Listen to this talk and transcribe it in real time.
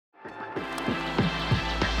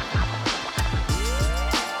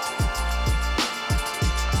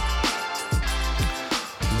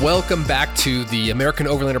Welcome back to the American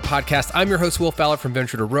Overlander podcast. I'm your host, Will Fowler from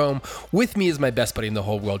Venture to Rome. With me is my best buddy in the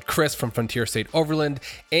whole world, Chris from Frontier State Overland.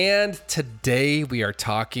 And today we are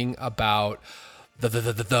talking about the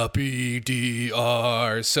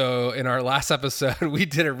BDR. So in our last episode, we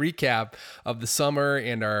did a recap of the summer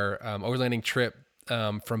and our overlanding trip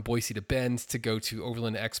from Boise to Bend to go to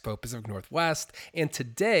Overland Expo Pacific Northwest. And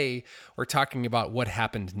today we're talking about what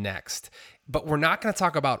happened next. But we're not going to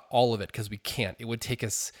talk about all of it because we can't. It would take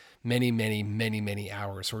us many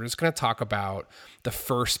hours. So we're just going to talk about the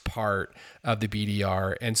first part of the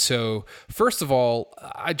BDR. And so first of all,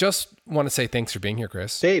 I just want to say thanks for being here,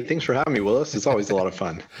 Chris. Hey, thanks for having me, Willis. It's always a lot of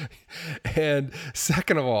fun. And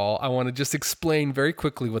second of all, I want to just explain very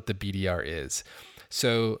quickly what the BDR is.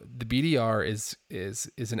 So the BDR is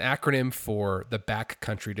an acronym for the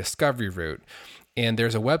Backcountry Discovery Route. And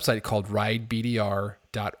there's a website called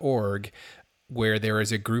ridebdr.org where there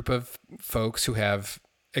is a group of folks who have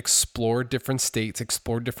explored different states,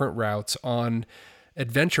 explored different routes on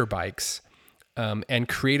adventure bikes, and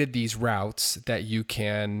created these routes that you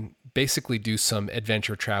can basically do some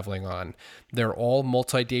adventure traveling on. They're all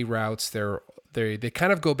multi-day routes. They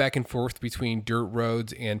kind of go back and forth between dirt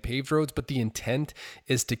roads and paved roads, but the intent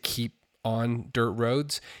is to keep on dirt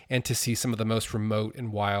roads and to see some of the most remote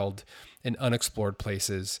and wild and unexplored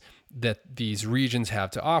places that these regions have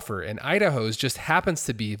to offer. And Idaho's just happens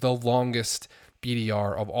to be the longest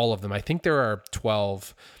BDR of all of them. I think there are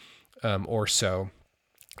 12 or so.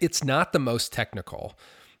 It's not the most technical.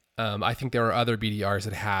 I think there are other BDRs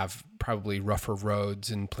that have probably rougher roads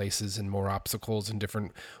and places and more obstacles and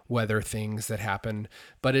different weather things that happen,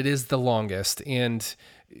 but it is the longest. And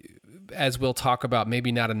as we'll talk about,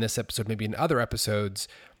 maybe not in this episode, maybe in other episodes,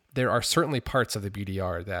 there are certainly parts of the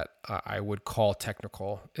BDR that I would call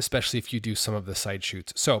technical, especially if you do some of the side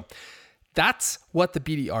shoots. So that's what the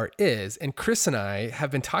BDR is. And Chris and I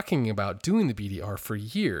have been talking about doing the BDR for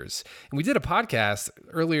years. And we did a podcast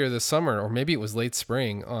earlier this summer, or maybe it was late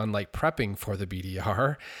spring, on like prepping for the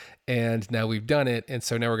BDR. And now we've done it. And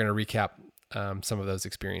so now we're going to recap some of those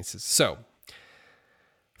experiences. So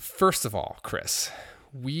first of all, Chris,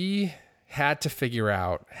 we had to figure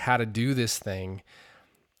out how to do this thing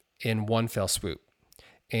in one fell swoop.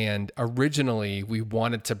 And originally we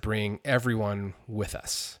wanted to bring everyone with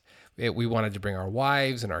us. We wanted to bring our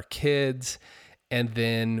wives and our kids. And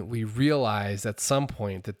then we realized at some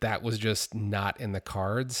point that was just not in the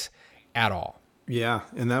cards at all. Yeah.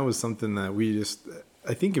 And that was something that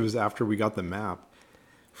I think it was after we got the map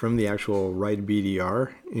from the actual Ride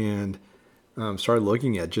BDR and started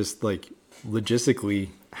looking at just like logistically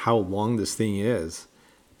how long this thing is.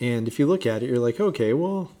 And if you look at it, you're like, okay,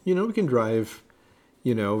 well, we can drive,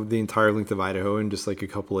 the entire length of Idaho in just like a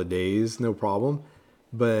couple of days, no problem.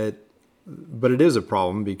 But it is a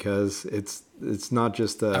problem because it's not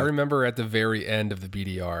just I remember at the very end of the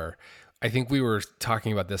BDR, I think we were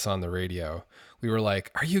talking about this on the radio. We were like,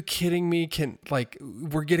 are you kidding me?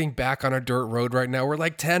 We're getting back on a dirt road right now. We're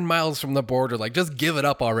like 10 miles from the border. Like, just give it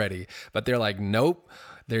up already. But they're like, nope.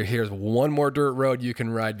 Here's one more dirt road you can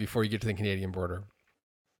ride before you get to the Canadian border.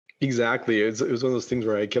 Exactly. It was one of those things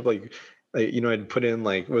where I kept I'd put in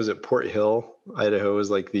what was it, Port Hill, Idaho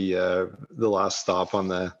was like the last stop on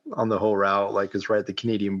the whole route, like it's right at the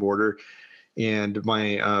Canadian border. And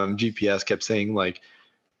my GPS kept saying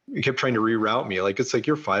it kept trying to reroute me. It's like,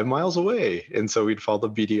 you're 5 miles away. And so we'd follow the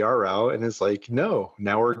BDR route and it's like, no,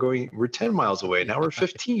 now we're 10 miles away. Now we're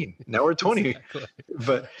 15, now we're 20. Exactly.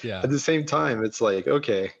 But yeah, at the same time, it's like,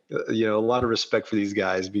 okay, a lot of respect for these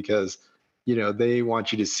guys because, they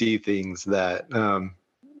want you to see things that,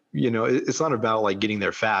 it's not about getting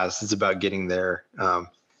there fast. It's about getting there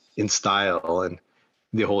in style and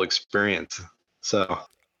the whole experience. So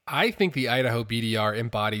I think the Idaho BDR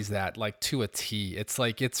embodies that to a T.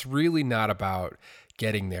 It's really not about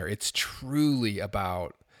getting there. It's truly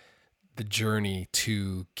about the journey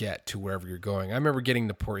to get to wherever you're going. I remember getting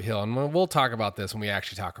to Port Hill, and we'll talk about this when we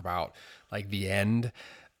actually talk about the end.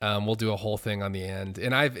 We'll do a whole thing on the end.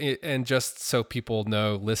 And just so people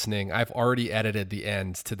know listening, I've already edited the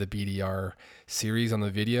end to the BDR series on the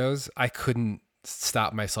videos. I couldn't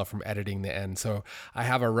stop myself from editing the end. So I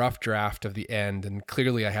have a rough draft of the end, and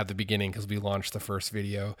clearly I have the beginning because we launched the first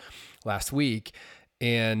video last week.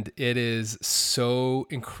 And it is so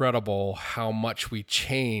incredible how much we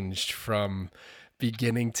changed from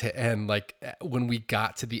beginning to end. When we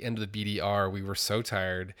got to the end of the BDR, we were so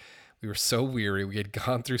tired. We were so weary. We had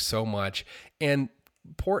gone through so much. And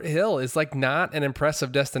Port Hill is not an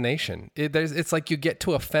impressive destination. It's like you get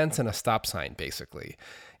to a fence and a stop sign, basically.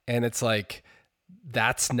 And it's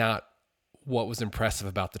that's not what was impressive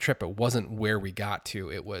about the trip. It wasn't where we got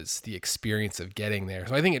to, it was the experience of getting there.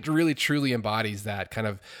 So I think it really truly embodies that kind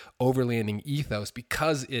of overlanding ethos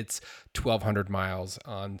because it's 1,200 miles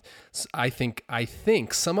on, I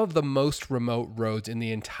think some of the most remote roads in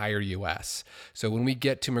the entire US. So when we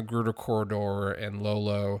get to Magruder Corridor and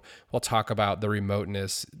Lolo, we'll talk about the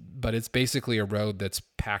remoteness, but it's basically a road that's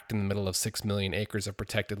packed in the middle of 6 million acres of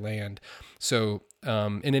protected land. So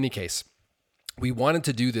in any case, we wanted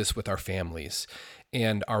to do this with our families,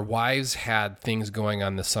 and our wives had things going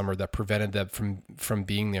on this summer that prevented them from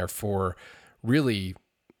being there for really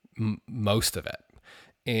most of it.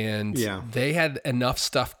 And they had enough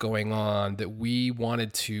stuff going on that we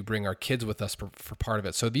wanted to bring our kids with us for part of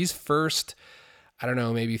it. So these first, I don't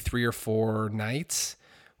know, maybe 3 or 4 nights,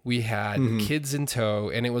 we had kids in tow,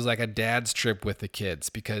 and it was like a dad's trip with the kids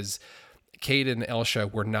because Kate and Elsha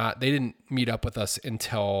they didn't meet up with us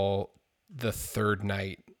until the 3rd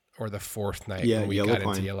night or the 4th night when we got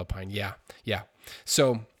into Yellow Pine. Yeah.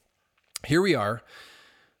 So here we are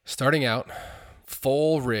starting out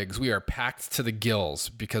full rigs. We are packed to the gills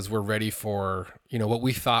because we're ready for, what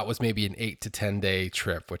we thought was maybe an 8 to 10 day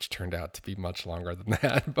trip, which turned out to be much longer than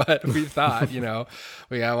that. But we thought,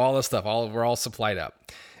 we have all this stuff, we're all supplied up.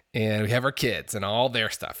 And we have our kids and all their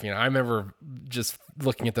stuff. I remember just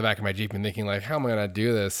looking at the back of my Jeep and thinking like, how am I going to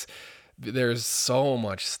do this? There's so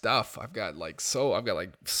much stuff. I've got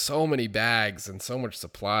so many bags and so much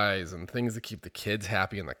supplies and things to keep the kids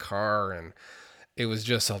happy in the car. And it was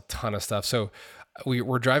just a ton of stuff. So we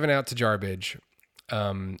were driving out to Jarbidge,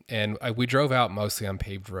 and we drove out mostly on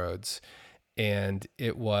paved roads, and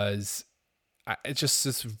it's just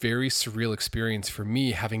this very surreal experience for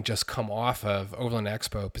me, having just come off of Overland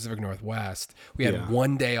Expo, Pacific Northwest. We had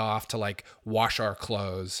one day off to like wash our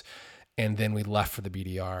clothes, and then we left for the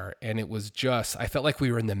BDR. And it was I felt like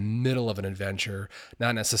we were in the middle of an adventure,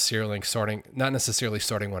 not necessarily starting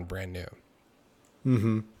one brand new.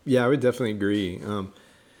 Mm-hmm. Yeah, I would definitely agree.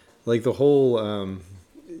 Like the whole,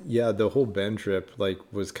 the whole Bend trip,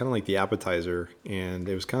 was kind of like the appetizer, and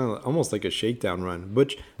it was kind of almost like a shakedown run,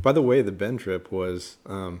 which, by the way, the Bend trip was,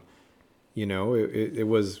 it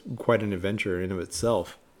was quite an adventure in of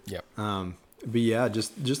itself. Yep. But yeah,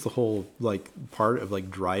 just the whole part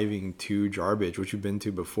of driving to Jarbidge, which you've been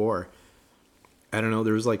to before. I don't know,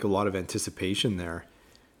 there was a lot of anticipation there.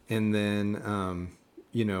 And then,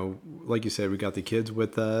 like you said, we got the kids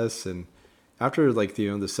with us, and after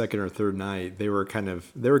the second or third night, they were kind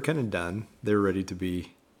of done. They were ready to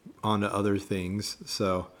be on to other things.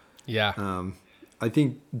 So yeah, I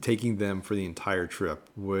think taking them for the entire trip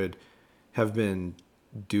would have been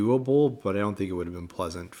doable, but I don't think it would have been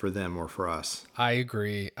pleasant for them or for us. I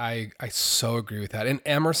agree. I so agree with that. And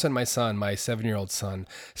Emerson, my son, my 7-year-old son,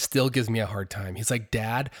 still gives me a hard time. He's like,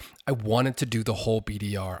 Dad, I wanted to do the whole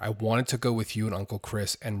BDR. I wanted to go with you and Uncle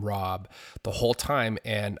Chris and Rob the whole time,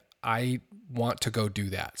 and I want to go do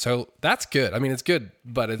that. So that's good. I mean, it's good,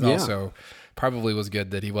 but it also probably was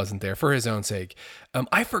good that he wasn't there for his own sake.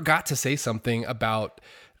 I forgot to say something about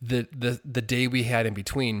the day we had in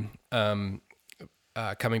between,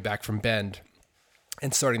 coming back from Bend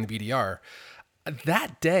and starting the BDR.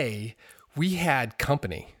 That day we had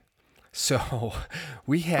company. So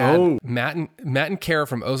we had Matt and Kara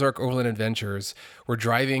from Ozark Overland Adventures were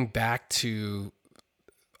driving back to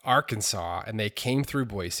Arkansas, and they came through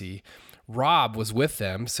Boise. Rob was with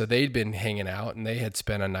them, so they'd been hanging out, and they had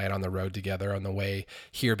spent a night on the road together on the way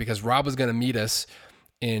here because Rob was going to meet us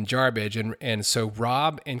in Jarbidge. And so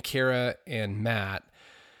Rob and Kara and Matt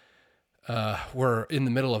were in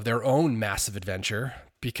the middle of their own massive adventure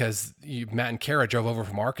because Matt and Kara drove over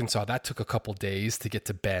from Arkansas. That took a couple days to get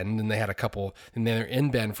to Bend, and they had and they're in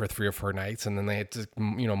Bend for 3 or 4 nights, and then they had to,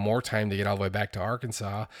 more time to get all the way back to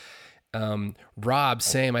Arkansas. Rob,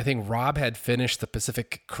 same. I think Rob had finished the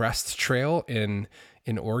Pacific Crest Trail in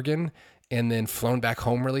Oregon, and then flown back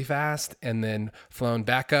home really fast, and then flown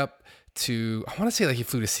back up to, I want to say he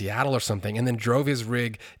flew to Seattle or something, and then drove his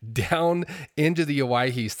rig down into the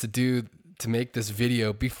Owyhees to make this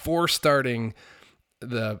video before starting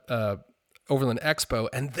the Overland Expo,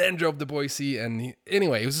 and then drove to Boise. And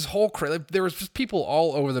anyway, it was this whole there was just people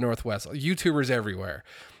all over the Northwest, YouTubers everywhere.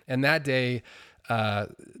 And that day,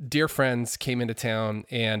 dear friends came into town,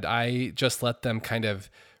 and I just let them kind of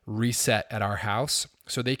reset at our house.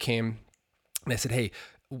 So they came, and I said, hey,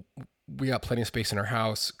 we got plenty of space in our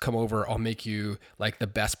house. Come over. I'll make you the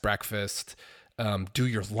best breakfast. do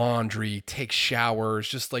your laundry, take showers,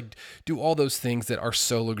 just like do all those things that are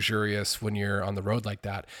so luxurious when you're on the road like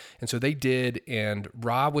that. And so they did, and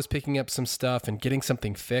Rob was picking up some stuff and getting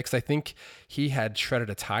something fixed. I think he had shredded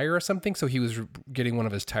a tire or something, so he was getting one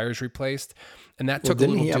of his tires replaced, and that took a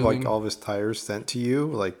little doing. Didn't he have like all of his tires sent to you,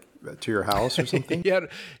 like to your house or something?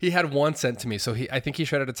 he had one sent to me. So I think he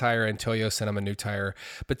shredded a tire and Toyo sent him a new tire.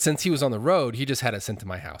 But since he was on the road, he just had it sent to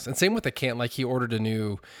my house. And same with the like he ordered a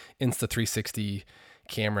new Insta360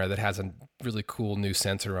 camera that has a really cool new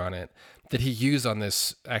sensor on it that he used on the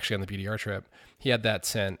BDR trip. He had that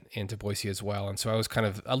sent into Boise as well. And so I was kind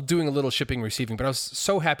of doing a little shipping, receiving, but I was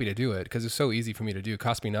so happy to do it because it's so easy for me to do. It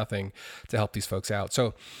cost me nothing to help these folks out.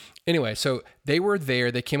 So anyway, so they were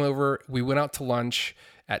there. They came over. We went out to lunch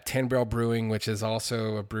at 10 Barrel Brewing, which is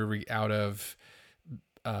also a brewery out of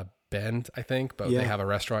Bend, I think, but they have a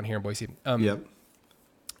restaurant here in Boise. Yep.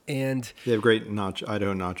 And they have great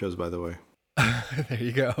Idaho nachos, by the way. There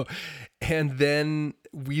you go. And then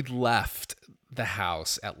we left the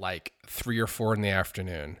house at like 3 or 4 in the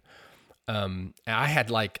afternoon. And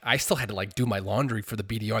I still had to like do my laundry for the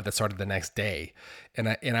BDR that started the next day.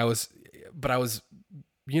 I was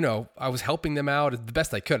helping them out the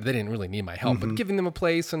best I could. They didn't really need my help, but giving them a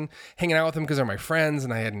place and hanging out with them because they're my friends.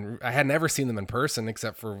 And I hadn't ever seen them in person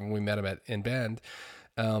except for when we met them in Bend.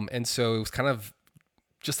 And so it was kind of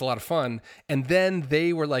just a lot of fun. And then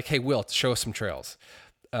they were like, "Hey, Will, show us some trails."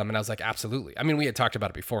 And I was like, absolutely. I mean, we had talked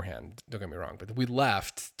about it beforehand, don't get me wrong, but we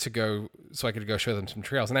left to go so I could go show them some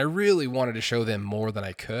trails. And I really wanted to show them more than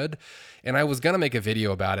I could. And I was going to make a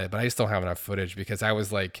video about it, but I just don't have enough footage because I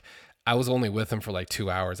was only with them for like 2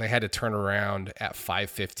 hours. I had to turn around at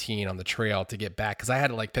 5:15 on the trail to get back because I had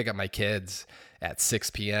to like pick up my kids at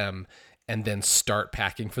 6 p.m. and then start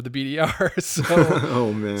packing for the BDR. So,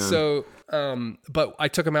 oh man. So, but I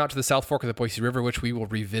took them out to the South Fork of the Boise River, which we will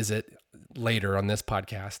revisit later on this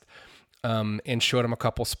podcast, and showed them a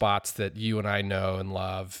couple spots that you and I know and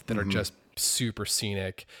love that are just super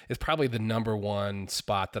scenic. It's probably the number one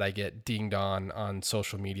spot that I get dinged on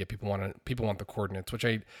social media. People want the coordinates, which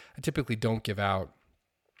I typically don't give out.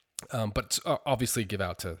 But obviously give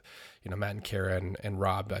out to, Matt and Kara and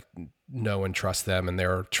Rob. I know and trust them, and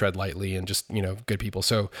they're tread lightly and just, good people.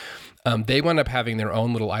 So they wound up having their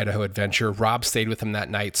own little Idaho adventure. Rob stayed with them that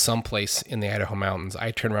night, someplace in the Idaho mountains.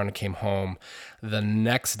 I turned around and came home. The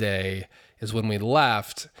next day is when we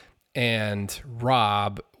left, and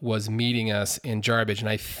Rob was meeting us in Jarbidge. And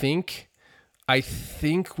I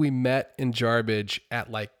think we met in Jarbidge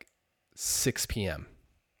at like 6 p.m.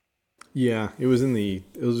 Yeah, it was a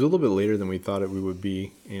little bit later than we thought we would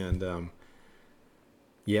be. And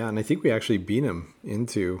and I think we actually beat him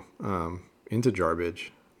into Jarbidge.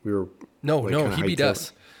 We were he beat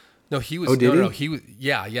us. No, he was. He was.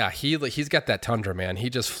 Yeah. He's got that Tundra, man. He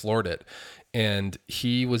just floored it, and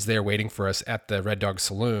he was there waiting for us at the Red Dog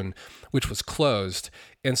Saloon, which was closed.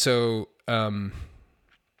 And so,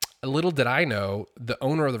 little did I know, the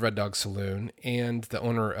owner of the Red Dog Saloon and the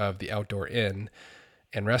owner of the Outdoor Inn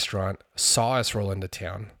and restaurant saw us roll into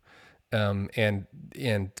town, and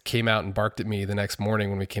came out and barked at me the next morning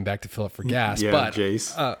when we came back to fill up for gas. Yeah, but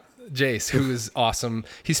Jace, who is awesome.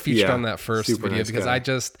 He's featured on that first video nice because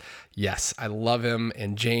guy. I love him.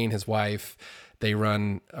 And Jane, his wife, they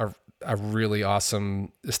run a really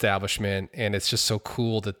awesome establishment, and it's just so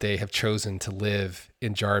cool that they have chosen to live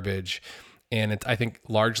in Jarbidge. And I think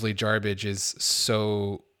largely Jarbidge is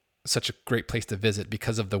such a great place to visit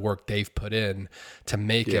because of the work they've put in to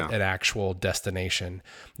make it an actual destination.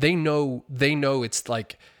 They know it's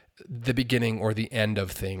like the beginning or the end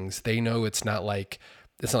of things. They know it's not like,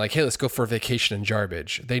 hey, let's go for a vacation in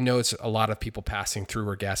Jarbidge. They know it's a lot of people passing through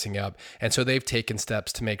or gassing up. And so they've taken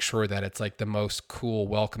steps to make sure that it's like the most cool,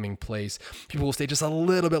 welcoming place. People will stay just a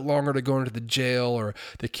little bit longer to go into the jail or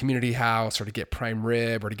the community house or to get prime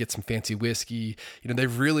rib or to get some fancy whiskey.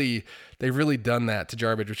 They've really done that to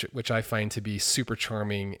Jarbidge, which I find to be super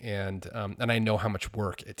charming. And I know how much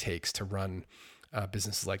work it takes to run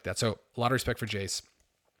businesses like that. So a lot of respect for Jace.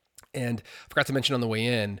 And I forgot to mention on the way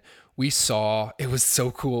in, it was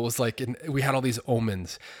so cool. It was like, we had all these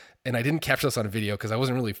omens, and I didn't capture this on a video because I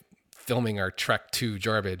wasn't really filming our trek to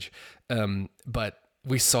Jarbidge. But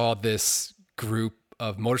we saw this group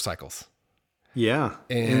of motorcycles. Yeah.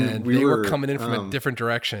 And they were coming in from a different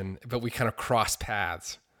direction, but we kind of crossed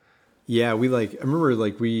paths. Yeah. I remember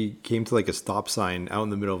we came to like a stop sign out in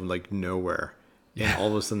the middle of like nowhere. Yeah. And all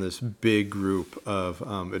of a sudden this big group of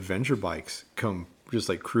adventure bikes come just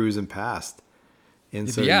like cruising past. And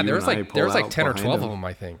so there was like 10 or 12 of them,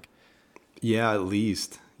 I think. Yeah, at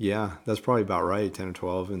least. Yeah, that's probably about right, 10 or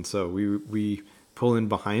 12. And so we pull in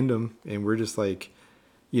behind them, and we're just like,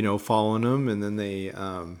 following them, and then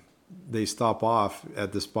they stop off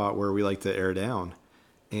at the spot where we like to air down,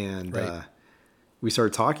 and Right. we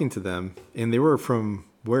started talking to them, and they were from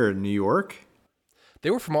where? New York? They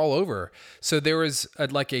were from all over. So there was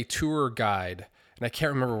like a tour guide, and I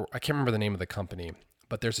can't remember the name of the company,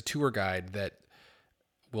 but there's a tour guide that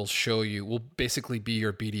will basically be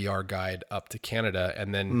your BDR guide up to Canada,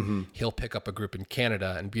 and then he'll pick up a group in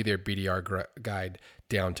Canada and be their BDR guide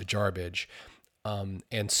down to Jarbidge.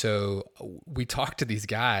 And so we talked to these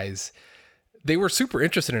guys. They were super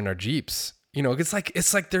interested in our Jeeps. It's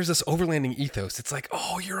like there's this overlanding ethos. It's like,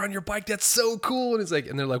 oh, you're on your bike. That's so cool. And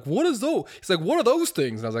they're like, what is those? He's like, what are those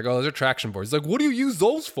things? And I was like, oh, those are traction boards. He's like, what do you use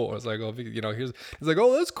those for? I was like, oh, he's like,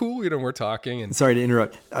 oh, that's cool. We're talking. And Sorry to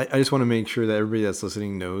interrupt. I just want to make sure that everybody that's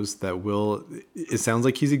listening knows that it sounds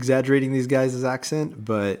like he's exaggerating these guys' accent,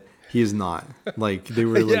 but he is not. Like, they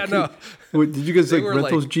were like, Yeah, no. Did you guys They were rent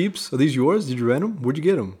like- those Jeeps? Are these yours? Did you rent them? Where'd you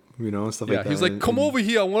get them? Stuff like that. He was like, come And- over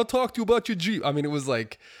here. I want to talk to you about your Jeep. I mean, it was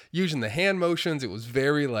like using the hand motions. It was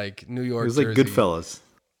very like New York. It was like Jersey. Goodfellas.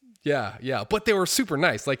 Yeah, yeah. But they were super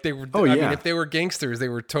nice. Like they were, Oh, I yeah. mean, if they were gangsters, they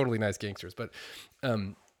were totally nice gangsters. But,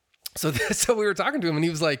 so we were talking to him, and he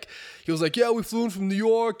was like, yeah, we flew in from New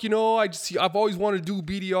York. I've always wanted to do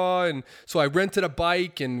BDR, and so I rented a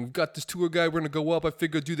bike, and we've got this tour guide. We're gonna go up. I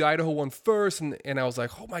figured do the Idaho one first, and I was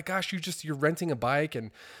like, oh my gosh, you're renting a bike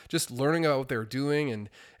and just learning about what they were doing, and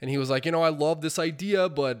he was like, I love this idea,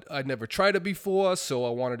 but I'd never tried it before, so I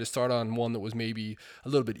wanted to start on one that was maybe a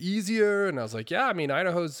little bit easier. And I was like, yeah, I mean,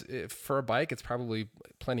 Idaho's for a bike, it's probably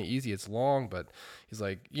plenty easy. It's long, but he's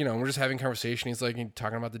like, we're just having conversation. He's like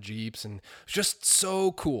talking about the Jeeps, and it's just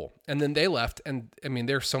so cool. And then they left, and I mean,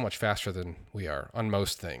 they're so much faster than we are on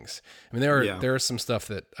most things. I mean, there is some stuff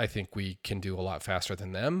that I think we can do a lot faster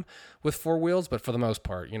than them with four wheels, but for the most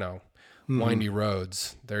part, windy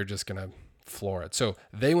roads, they're just gonna floor it. So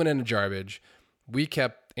they went into Jarbidge. We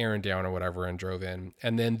kept Aaron down or whatever and drove in,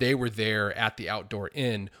 and then they were there at the outdoor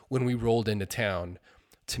inn when we rolled into town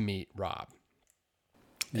to meet Rob.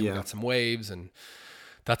 And we got some waves, and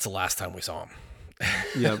that's the last time we saw him.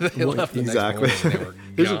 Yeah, They left the exactly. next morning,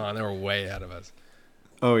 and they were gone. They were way ahead of us.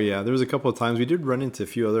 Oh yeah, there was a couple of times we did run into a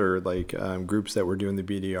few other groups that were doing the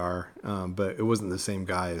BDR, but it wasn't the same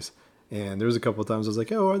guys. And there was a couple of times I was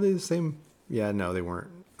like, oh, are they the same? Yeah, no, they weren't.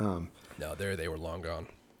 No, they were long gone.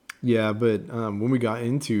 Yeah, but when we got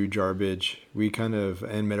into Jarbidge, we kind of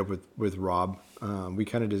met up with Rob. We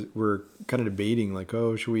were kind of debating like,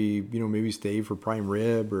 oh, should we maybe stay for prime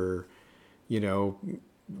rib or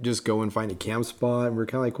just go and find a camp spot? And we're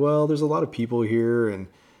kind of like, well, there's a lot of people here, and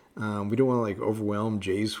we don't want to like overwhelm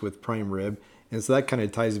Jace with prime rib. And so that kind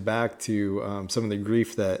of ties back to some of the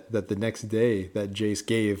grief that the next day that Jace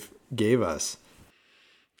gave us.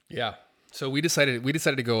 Yeah. So we decided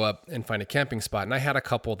to go up and find a camping spot, and I had a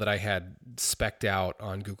couple that I had spec'd out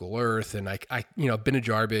on Google Earth, and I been to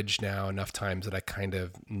Jarbidge now enough times that I kind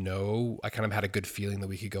of had a good feeling that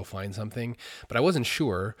we could go find something, but I wasn't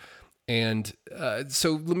sure. And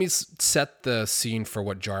so let me set the scene for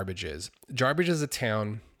what Jarbidge is. Jarbidge is a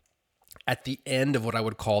town at the end of what I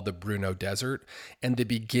would call the Bruneau Desert and the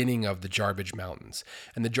beginning of the Jarbidge Mountains.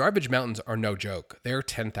 And the Jarbidge Mountains are no joke. They're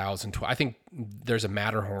 10,000. I think there's a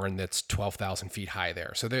Matterhorn that's 12,000 feet high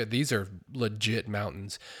there. So these are legit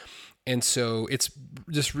mountains. And so it's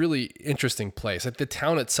just really interesting place. Like the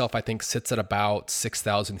town itself, I think, sits at about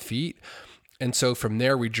 6,000 feet. And so from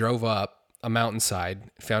there, we drove up a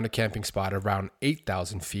mountainside, found a camping spot around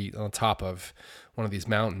 8,000 feet on top of one of these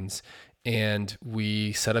mountains. And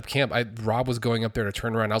we set up camp. Rob was going up there to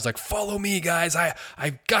turn around. I was like, follow me, guys. I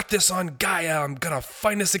got this on Gaia. I'm going to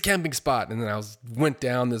find us a camping spot. And then I went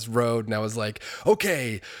down this road, and I was like,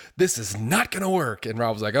 okay, this is not going to work. And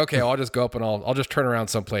Rob was like, okay, I'll just go up and I'll just turn around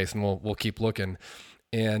someplace and we'll keep looking.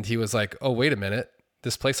 And he was like, oh, wait a minute.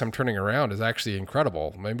 This place I'm turning around is actually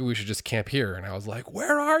incredible. Maybe we should just camp here. And I was like,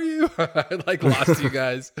 where are you? I lost you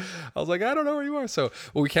guys. I was like, I don't know where you are. So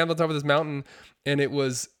we camped on top of this mountain, and it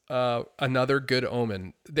was another good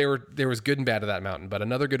omen. There was good and bad to that mountain, but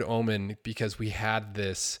another good omen because we had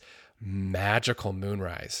this magical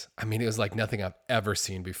moonrise. I mean, it was like nothing I've ever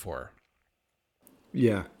seen before.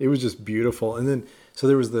 Yeah, it was just beautiful. And then, so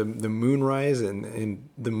there was the moonrise, and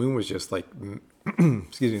the moon was just like,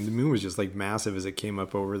 excuse me, the moon was just like massive as it came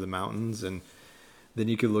up over the mountains. And then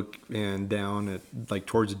you could look down at like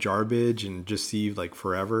towards Jarbidge and just see like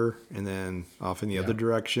forever. And then off in the other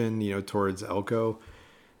direction, towards Elko.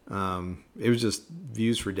 It was just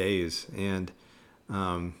views for days. And,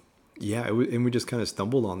 and we just kind of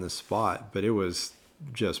stumbled on this spot, but it was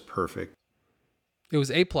just perfect. It was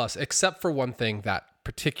A+, except for one thing. That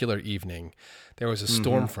particular evening, there was a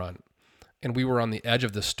storm front and we were on the edge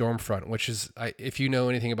of the storm front, which is, if you know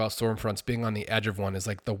anything about storm fronts, being on the edge of one is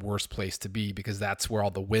like the worst place to be because that's where all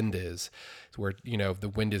the wind is. It's where,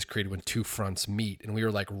 the wind is created when two fronts meet. And we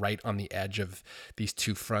were like right on the edge of these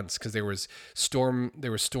two fronts because there were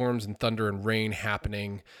storms and thunder and rain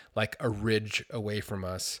happening like a ridge away from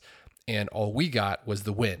us. And all we got was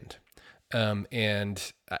the wind.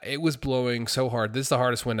 And it was blowing so hard. This is the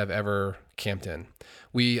hardest wind I've ever camped in.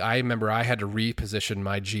 I remember I had to reposition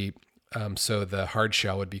my Jeep so the hard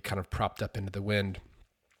shell would be kind of propped up into the wind.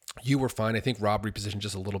 You were fine. I think Rob repositioned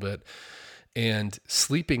just a little bit. And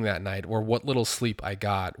sleeping that night, or what little sleep I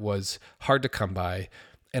got, was hard to come by.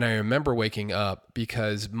 And I remember waking up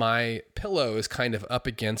because my pillow is kind of up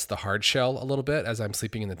against the hard shell a little bit as I'm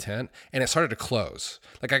sleeping in the tent. And it started to close.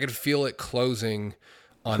 Like I could feel it closing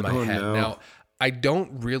on my head. No. Now, I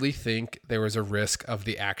don't really think there was a risk of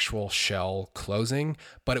the actual shell closing,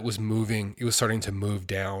 but it was moving. It was starting to move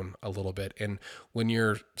down a little bit. And when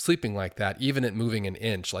you're sleeping like that, even it moving an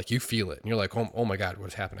inch, like you feel it and you're like, oh my God,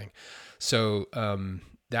 what's happening? So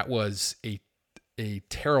that was a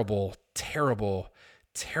terrible, terrible,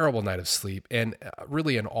 terrible night of sleep, and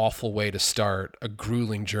really an awful way to start a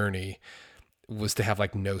grueling journey was to have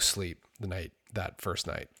like no sleep that first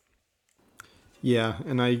night. Yeah,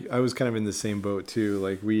 and I was kind of in the same boat too.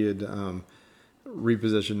 Like we had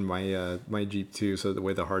repositioned my Jeep too, so the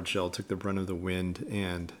way the hard shell took the brunt of the wind,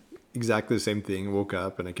 and exactly the same thing. I woke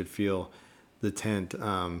up and I could feel the tent.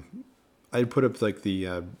 I had put up like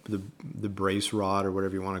the brace rod or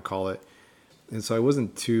whatever you want to call it, and so I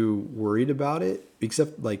wasn't too worried about it.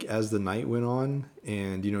 Except like as the night went on,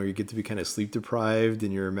 and you get to be kind of sleep deprived,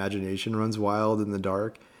 and your imagination runs wild in the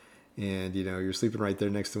dark, and you're sleeping right there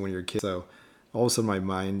next to one of your kids. So all of a sudden my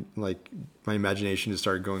mind, like my imagination just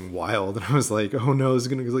started going wild. And I was like, oh no, it's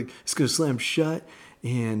going to slam shut.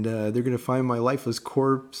 And they're going to find my lifeless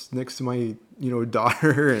corpse next to my,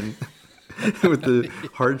 daughter. And with the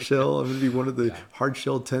hard shell, I'm going to be one of the hard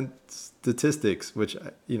shell tent statistics, which,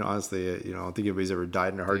 honestly, I don't think anybody's ever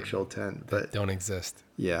died in a hard shell tent. But they don't exist.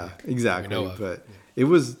 Yeah, exactly. But yeah. It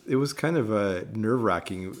was kind of nerve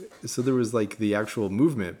wracking. So there was like the actual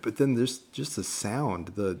movement, but then there's just the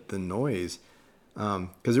sound, the noise.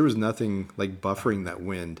 Because there was nothing like buffering that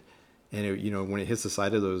wind, and when it hits the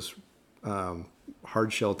side of those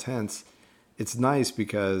hard shell tents, it's nice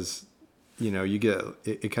because you get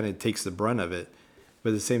it kind of takes the brunt of it, but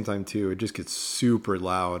at the same time too, it just gets super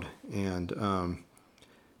loud, and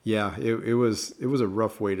it was a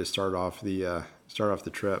rough way to start off the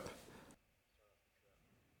trip.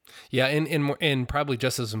 Yeah, and probably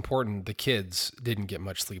just as important, the kids didn't get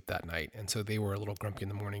much sleep that night, and so they were a little grumpy in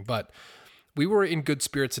the morning, but we were in good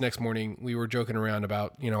spirits the next morning. We were joking around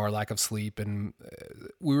about, our lack of sleep, and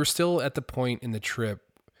we were still at the point in the trip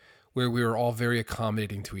where we were all very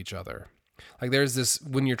accommodating to each other. Like there's this,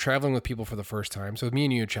 when you're traveling with people for the first time, so me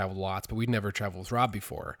and you had traveled lots, but we'd never traveled with Rob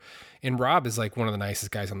before. And Rob is like one of the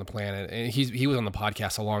nicest guys on the planet. And he was on the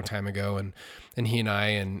podcast a long time ago, and he and I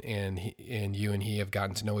and you and he have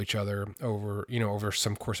gotten to know each other over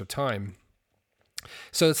some course of time.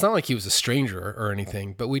 So it's not like he was a stranger or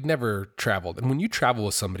anything, but we'd never traveled. And when you travel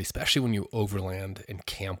with somebody, especially when you overland and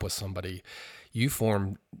camp with somebody, you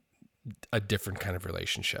form a different kind of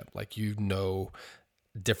relationship. Like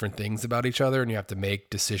different things about each other, and you have to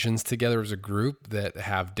make decisions together as a group that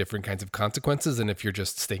have different kinds of consequences than if you're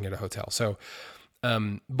just staying at a hotel. So,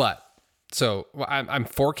 So I'm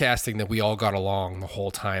forecasting that we all got along the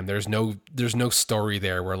whole time. There's no story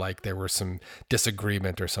there where like there was some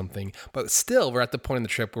disagreement or something, but still we're at the point in the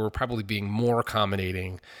trip where we're probably being more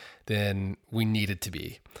accommodating than we needed to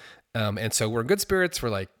be. And so we're in good spirits. We're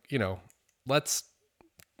like, let's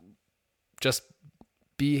just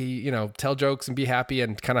be, tell jokes and be happy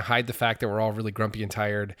and kind of hide the fact that we're all really grumpy and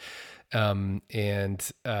tired. And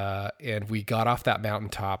we got off that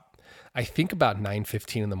mountaintop, I think about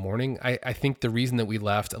 9:15 in the morning. I think the reason that we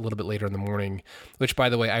left a little bit later in the morning, which by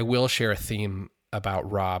the way, I will share a theme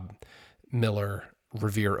about Rob Miller,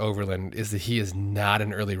 Revere Overland, is that he is not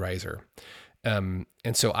an early riser. And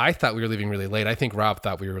so I thought we were leaving really late. I think Rob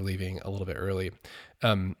thought we were leaving a little bit early.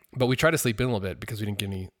 But we tried to sleep in a little bit because we didn't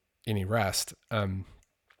get any rest.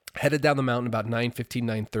 Headed down the mountain about 9:15,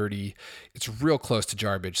 9:30. It's real close to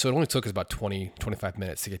Jarbidge. So it only took us about 20, 25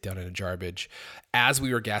 minutes to get down into Jarbidge. As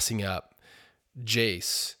we were gassing up,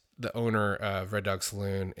 Jace, the owner of Red Dog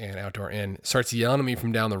Saloon and Outdoor Inn, starts yelling at me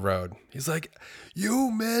from down the road. He's like,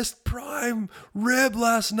 "You missed prime rib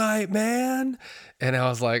last night, man." And I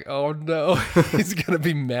was like, oh no, he's going to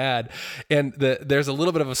be mad. And there's a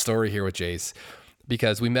little bit of a story here with Jace.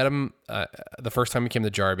 because we met him the first time we came to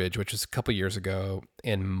Jarbidge, which was a couple years ago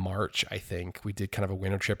in March, I think. We did kind of a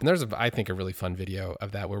winter trip. And there's, I think, a really fun video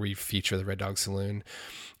of that where we feature the Red Dog Saloon.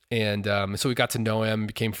 And so we got to know him,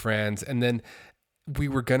 became friends. And then we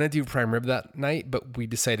were going to do prime rib that night, but we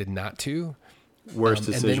decided not to. Worst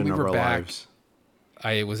decision of our lives.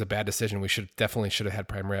 It was a bad decision. We should have had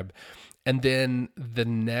prime rib. And then the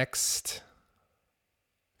next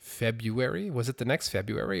February, was it the next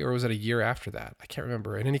February or was it a year after that? I can't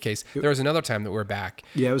remember. In any case, there was another time that we were back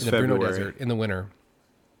in the February. Bruno Desert in the winter.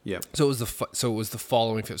 Yeah. So it was the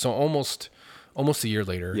following, so almost a year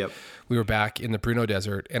later, yep. We were back in the Bruno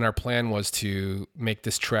Desert, and our plan was to make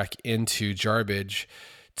this trek into Jarbidge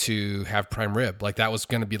to have prime rib. Like that was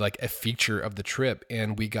going to be like a feature of the trip,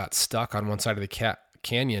 and we got stuck on one side of the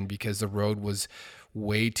canyon because the road was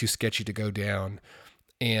way too sketchy to go down.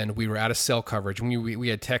 And we were out of cell coverage. We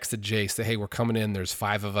had texted Jace that, hey, we're coming in. There's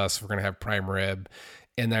 5 of us. We're going to have prime rib.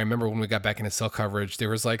 And I remember when we got back into cell coverage, there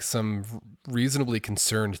was like some reasonably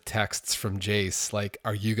concerned texts from Jace. Like,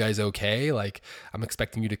 are you guys okay? Like, I'm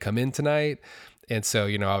expecting you to come in tonight. And so,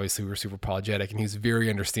 obviously we were super apologetic and he's very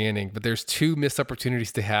understanding, but there's 2 missed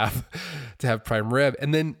opportunities to have prime rib.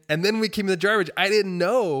 And then we came to the Jarbidge. I didn't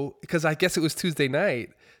know because I guess it was Tuesday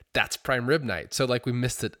night. That's prime rib night. So like we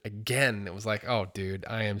missed it again. It was like, oh dude,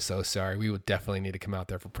 I am so sorry. We would definitely need to come out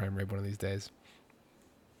there for prime rib one of these days.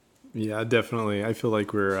 Yeah, definitely. I feel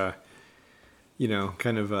like we're, I know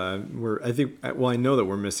that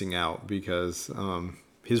we're missing out because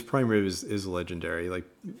his prime rib is legendary. Like,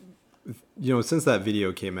 since that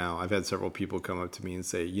video came out, I've had several people come up to me and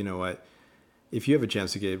say, you know what, if you have a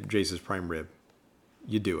chance to get Jace's prime rib,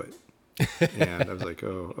 you do it. And I was like,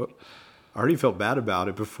 oh, I already felt bad about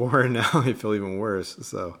it before, and now I feel even worse.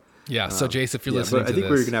 So yeah. So Jace, if you're listening, I think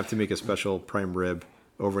we're gonna have to make a special prime rib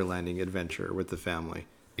overlanding adventure with the family.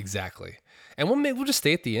 Exactly, and we'll just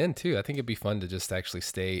stay at the inn too. I think it'd be fun to just actually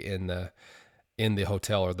stay in the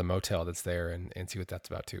hotel or the motel that's there and see what that's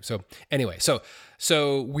about too. So anyway,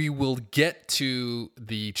 so we will get to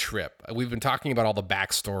the trip. We've been talking about all the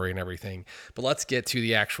backstory and everything, but let's get to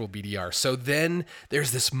the actual BDR. So then there's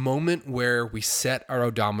this moment where we set our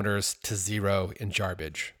odometers to 0 in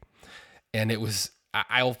Jarbidge. And it was,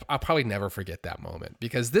 I'll probably never forget that moment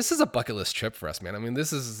because this is a bucket list trip for us, man. I mean,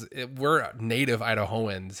 we're native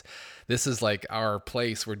Idahoans. This is like our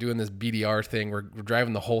place. We're doing this BDR thing. We're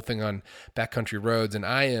driving the whole thing on backcountry roads, and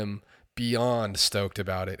I am beyond stoked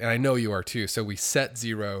about it. And I know you are too. So we set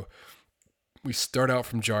 0. We start out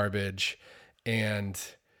from Jarbidge, and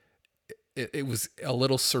it was a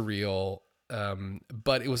little surreal,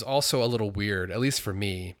 but it was also a little weird, at least for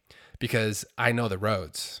me, because I know the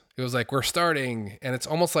roads. It was like we're starting, and it's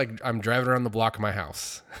almost like I'm driving around the block of my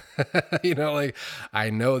house. Like I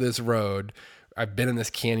know this road. I've been in this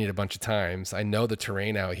canyon a bunch of times. I know the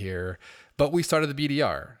terrain out here, but we started the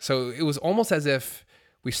BDR. So it was almost as if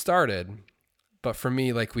we started, but for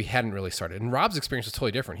me, like we hadn't really started. And Rob's experience was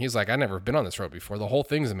totally different. He's like, I've never been on this road before. The whole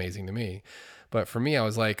thing's amazing to me. But for me, I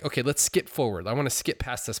was like, okay, let's skip forward. I want to skip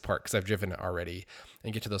past this part because I've driven it already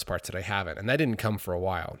and get to those parts that I haven't. And that didn't come for a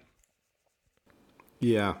while.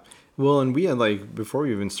 Yeah. Well, and we had before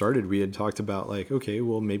we even started, we had talked about okay,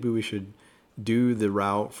 well, maybe we should do the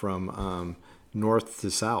route from north to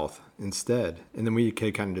south instead. And then we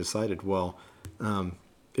kind of decided, well,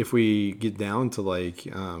 if we get down to I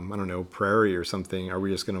don't know, Prairie or something, are we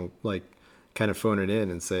just going to kind of phone it in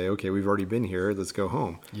and say, okay, we've already been here, let's go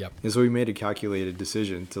home. Yep. And so we made a calculated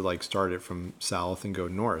decision to start it from south and go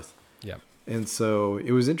north. Yep. And so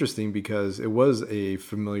it was interesting because it was a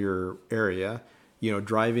familiar area.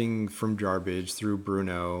 Driving from Jarbidge through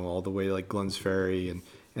Bruno all the way to Glens Ferry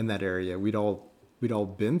and that area, we'd all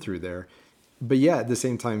been through there. But yeah, at the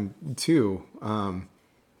same time too, I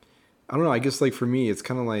don't know. I guess for me, it's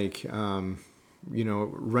kind of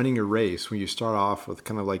running a race when you start off with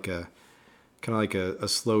kind of like a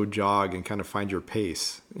slow jog and kind of find your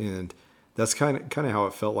pace. And that's kind of how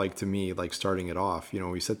it felt like to me, starting it off.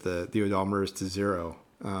 We set the odometers to 0.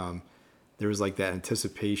 There was that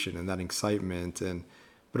anticipation and that excitement,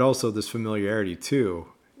 but also this familiarity too.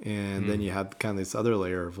 And then you had kind of this other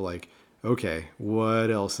layer of okay, what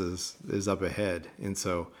else is up ahead? And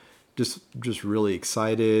so just really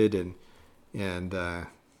excited and I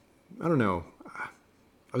don't know.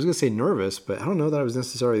 I was going to say nervous, but I don't know that I was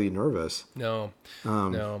necessarily nervous. No.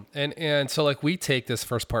 And so we take this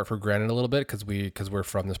first part for granted a little bit because we're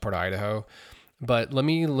from this part of Idaho. But let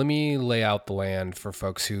me lay out the land for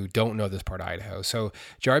folks who don't know this part of Idaho. So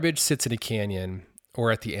Jarbidge sits in a canyon or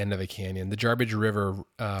at the end of a canyon. The Jarbidge River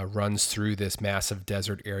runs through this massive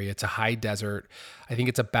desert area. It's a high desert. I think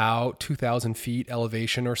it's about 2,000 feet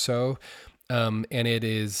elevation or so. And it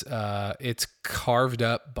is it's carved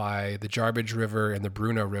up by the Jarbidge River and the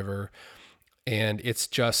Bruno River, and it's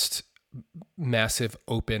just massive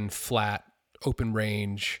open flat open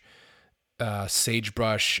range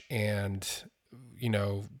sagebrush and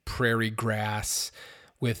prairie grass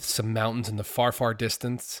with some mountains in the far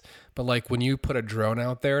distance. But like when you put a drone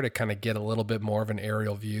out there to kind of get a little bit more of an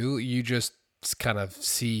aerial view, you just kind of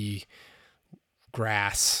see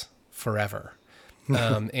grass forever.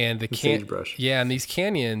 And the sagebrush. Yeah, and these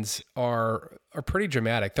canyons are pretty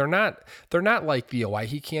dramatic. They're not like the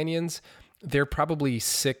Owyhee canyons. They're probably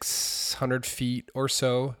 600 feet or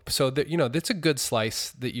so. So that, that's a good slice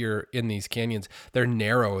that you're in these canyons. They're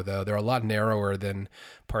narrow though. They're a lot narrower than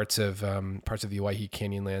parts of the Owyhee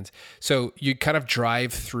Canyonlands. So you kind of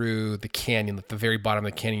drive through the canyon, at the very bottom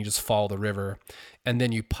of the canyon, you just follow the river, and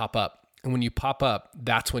then you pop up. And when you pop up,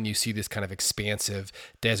 that's when you see this kind of expansive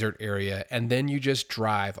desert area. And then you just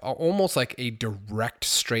drive almost like a direct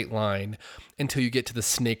straight line until you get to the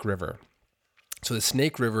Snake River. So the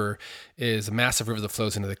Snake River is a massive river that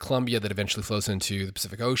flows into the Columbia that eventually flows into the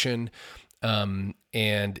Pacific Ocean. And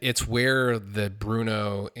it's where the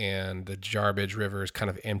Bruno and the Jarbidge rivers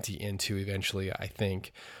kind of empty into eventually, I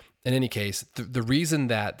think. In any case, the reason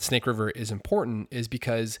that Snake River is important is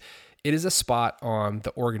because it is a spot on the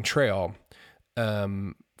Oregon Trail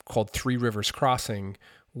called Three Rivers Crossing,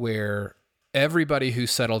 where everybody who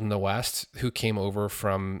settled in the West, who came over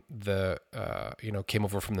from the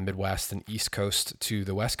Midwest and East Coast to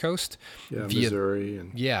the West Coast, via Missouri,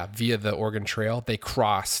 via the Oregon Trail, they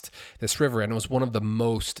crossed this river, and it was one of the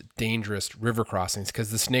most dangerous river crossings because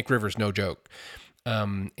the Snake River is no joke,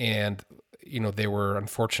 and there were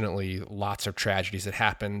unfortunately lots of tragedies that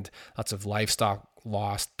happened, lots of livestock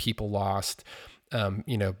lost, people lost.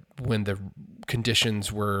 When the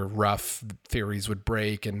conditions were rough, ferries would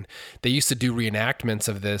break, and they used to do reenactments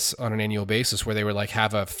of this on an annual basis where they would like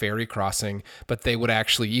have a ferry crossing, but they would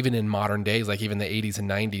actually, even in modern days, like even the 80s and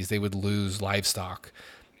 90s, they would lose livestock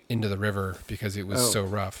into the river because it was so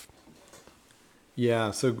rough.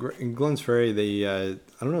 Yeah. So in Glens Ferry, they, I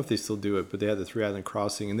don't know if they still do it, but they had the Three Island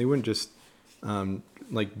Crossing, and they wouldn't just,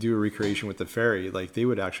 like do a recreation with the ferry. Like they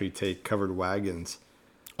would actually take covered wagons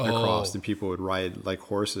across, and people would ride like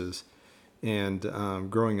horses. And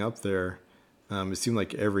growing up there, it seemed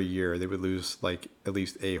like every year they would lose like at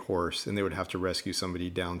least a horse, and they would have to rescue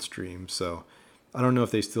somebody downstream. So I don't know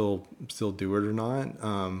if they still do it or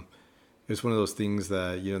not. It's one of those things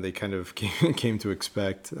that they kind of came to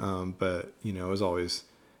expect, but it was always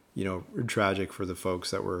tragic for the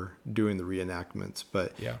folks that were doing the reenactments.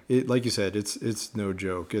 But it, like you said, it's no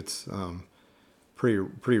joke. It's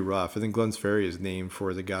pretty rough. I think Glens Ferry is named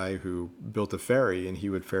for the guy who built a ferry, and he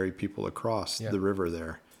would ferry people across the river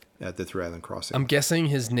there at the Three Island Crossing. I'm guessing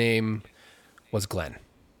his name was Glenn.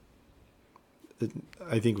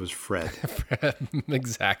 I think it was Fred.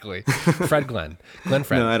 Exactly. Fred.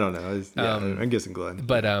 No, I don't know. I'm guessing Glenn.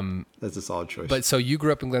 But that's a solid choice. But so you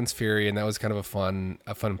grew up in Glens Ferry, and that was kind of a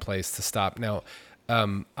fun place to stop. Now,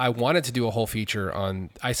 I wanted to do a whole feature on,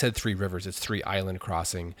 I said Three Rivers, it's Three Island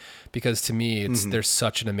Crossing, because to me, there's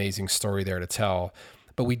such an amazing story there to tell,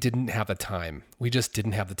 but we didn't have the time. We just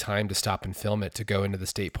didn't have the time to stop and film it, to go into the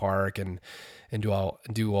state park and do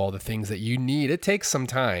all the things that you need. It takes some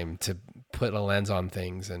time to put a lens on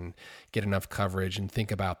things and get enough coverage and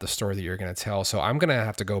think about the story that you're going to tell. So I'm going to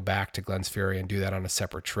have to go back to Glens Ferry and do that on a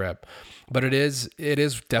separate trip. But it is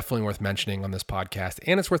definitely worth mentioning on this podcast.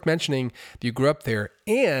 And it's worth mentioning that you grew up there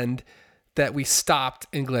and that we stopped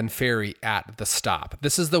in Glen Ferry at the stop.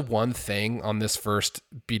 This is the one thing on this first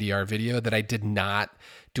BDR video that I did not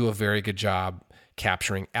do a very good job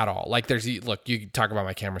capturing at all. Like you talk about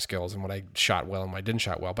my camera skills and what I shot well and what I didn't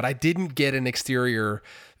shot well, but I didn't get an exterior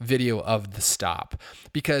video of the stop,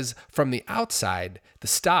 because from the outside, the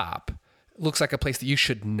stop looks like a place that you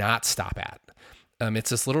should not stop at.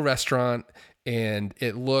 It's this little restaurant, and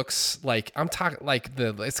it looks like, I'm talking like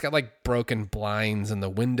it's got like broken blinds in the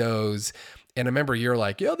windows. And I remember you're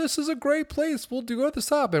like, yeah, this is a great place. We'll go to the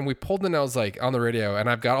stop. And we pulled in, I was like, on the radio, and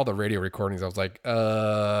I've got all the radio recordings. I was like,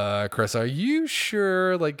 Chris, are you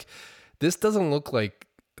sure? Like, this doesn't look like,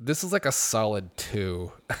 this is like a solid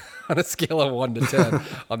 2 on a scale of 1 to 10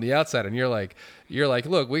 on the outside. And you're like,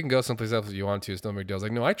 look, we can go someplace else if you want to. It's no big deal. I was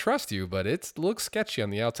like, no, I trust you, but it looks sketchy on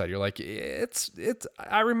the outside. You're like,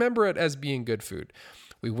 I remember it as being good food.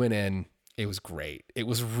 We went in. It was great. It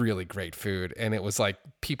was really great food. And it was like,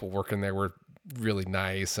 people working there were really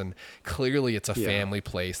nice. And clearly it's a family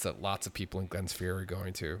place that lots of people in Glens Ferry are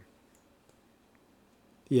going to.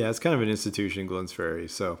 Yeah, it's kind of an institution, Glens Ferry.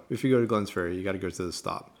 So if you go to Glens Ferry, you got to go to the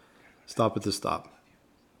stop. Stop at the stop.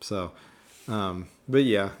 So But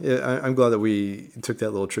yeah, I'm glad that we took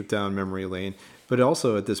that little trip down memory lane. But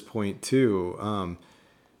also at this point too,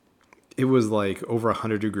 it was like over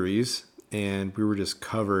 100 degrees, and we were just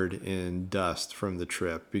covered in dust from the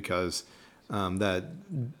trip because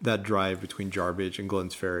that drive between Jarbidge and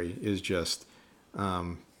Glens Ferry is just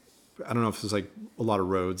I don't know if there's like a lot of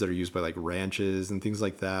roads that are used by like ranches and things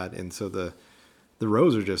like that, and so the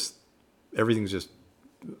roads are just everything's just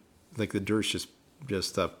like the dirt's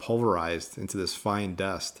just pulverized into this fine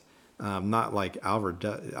dust. Not like Alvord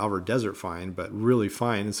Desert fine, but really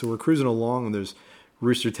fine. And so we're cruising along, and there's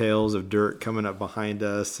rooster tails of dirt coming up behind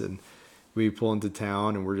us, and we pull into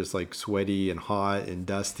town, and we're just like sweaty and hot and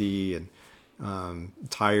dusty and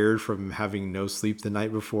tired from having no sleep the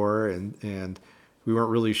night before, and we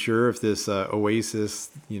weren't really sure if this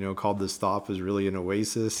oasis, called the stop, is really an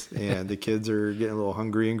oasis, and the kids are getting a little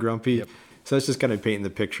hungry and grumpy. Yep. So that's just kind of painting the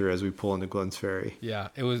picture as we pull into Glens Ferry. Yeah,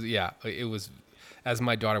 it was, as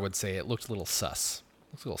my daughter would say, it looked a little sus.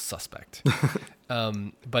 It looked a little suspect.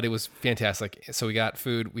 But it was fantastic. So we got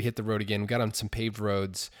food, we hit the road again. We got on some paved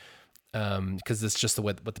roads because it's just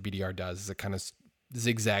what the BDR does is it kind of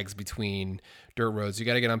zigzags between dirt roads. You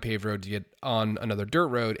got to get on paved road to get on another dirt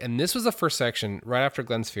road. And this was the first section right after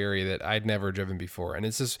Glens Ferry that I'd never driven before. And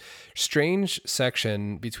it's this strange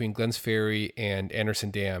section between Glens Ferry and Anderson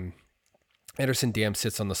Dam. Anderson Dam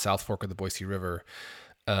sits on the South Fork of the Boise River.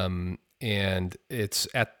 And it's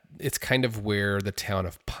kind of where the town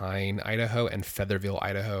of Pine, Idaho and Featherville,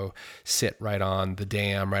 Idaho sit right on the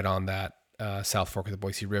dam, right on that South Fork of the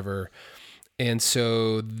Boise River. And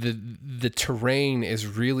so the terrain is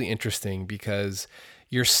really interesting because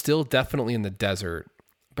you're still definitely in the desert,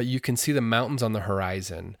 but you can see the mountains on the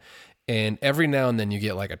horizon. And every now and then you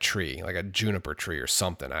get like a tree, like a juniper tree or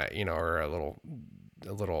something, or a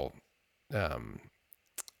little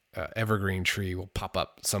evergreen tree will pop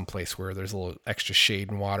up someplace where there's a little extra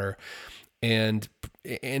shade and water, and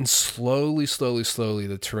slowly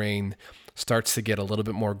the terrain starts to get a little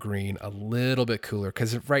bit more green, a little bit cooler.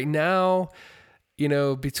 Because right now,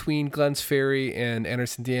 between Glens Ferry and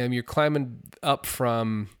Anderson Dam, you're climbing up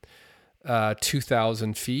from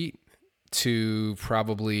 2,000 feet to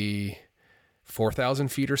probably 4,000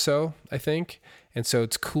 feet or so, I think. And so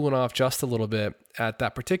it's cooling off just a little bit. At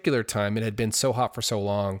that particular time, it had been so hot for so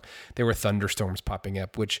long, there were thunderstorms popping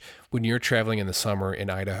up, which when you're traveling in the summer in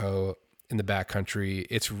Idaho, in the backcountry,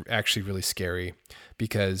 it's actually really scary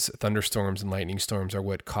because thunderstorms and lightning storms are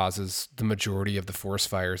what causes the majority of the forest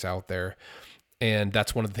fires out there. And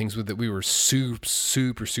that's one of the things that we were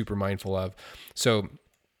super mindful of. So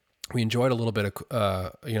we enjoyed a little bit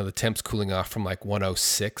of, the temps cooling off from like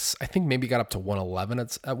 106. I think maybe got up to 111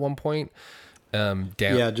 at one point. Down.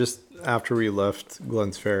 Yeah, just after we left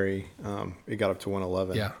Glens Ferry, it got up to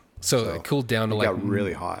 111. Yeah. So it cooled down to like... It got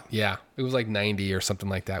really hot. Yeah. It was like 90 or something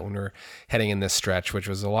like that when we were heading in this stretch, which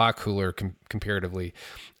was a lot cooler comparatively.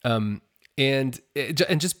 And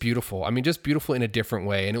just beautiful. I mean, just beautiful in a different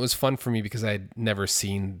way. And it was fun for me because I'd never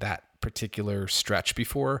seen that particular stretch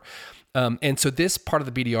before. And so this part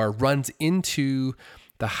of the BDR runs into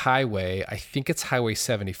the highway. I think it's Highway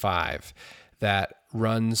 75 that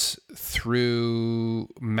runs through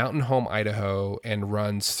Mountain Home, Idaho, and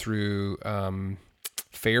runs through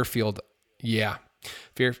Fairfield. Yeah.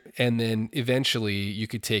 And then eventually you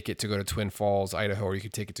could take it to go to Twin Falls, Idaho, or you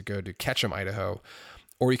could take it to go to Ketchum, Idaho,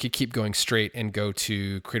 or you could keep going straight and go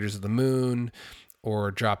to Craters of the Moon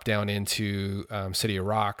or drop down into City of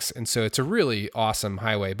Rocks. And so it's a really awesome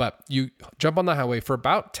highway, but you jump on the highway for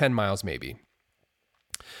about 10 miles maybe.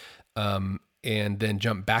 And then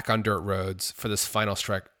jump back on dirt roads for this final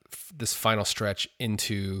stretch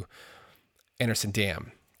into Anderson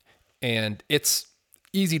Dam. And it's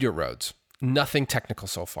easy dirt roads, nothing technical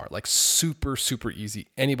so far, like super easy.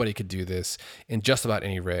 Anybody could do this in just about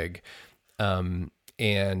any rig.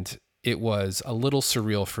 And it was a little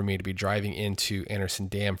surreal for me to be driving into Anderson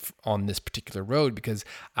Dam on this particular road because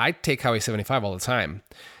I take Highway 75 all the time.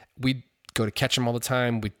 We go to Ketchum all the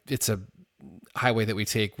time. It's a highway that we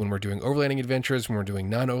take when we're doing overlanding adventures, when we're doing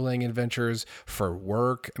non-overlanding adventures for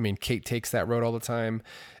work. I mean, Kate takes that road all the time.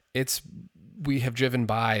 We have driven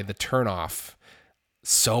by the turnoff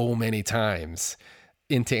so many times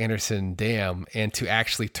into Anderson Dam, and to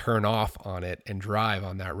actually turn off on it and drive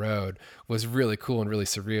on that road was really cool and really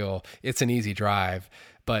surreal. It's an easy drive,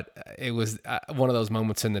 but it was one of those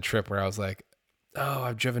moments in the trip where I was like, oh,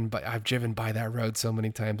 I've driven by that road so many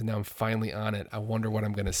times and now I'm finally on it. I wonder what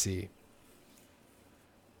I'm going to see.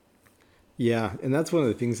 Yeah, and that's one of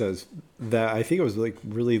the things that I think I was like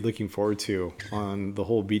really looking forward to on the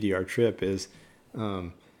whole BDR trip is,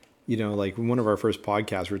 like one of our first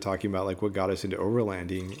podcasts, we were talking about like what got us into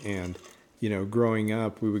overlanding, and growing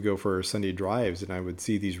up, we would go for Sunday drives, and I would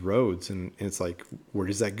see these roads, and it's like, where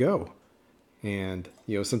does that go? And,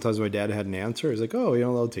 sometimes my dad had an answer. He's like, oh,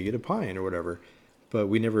 they'll take you to Pine or whatever. But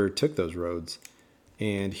we never took those roads.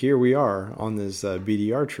 And here we are on this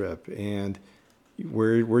BDR trip, and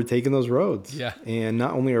we're taking those roads. Yeah. And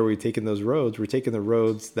not only are we taking those roads, we're taking the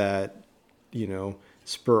roads that,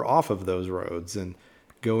 spur off of those roads and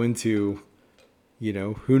go into,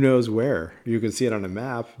 who knows where. You can see it on a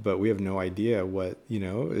map, but we have no idea what,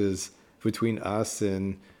 is between us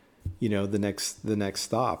and, the next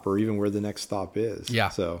stop, or even where the next stop is. Yeah.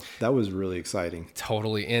 So that was really exciting.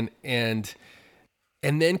 Totally.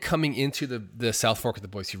 And then coming into the South Fork of the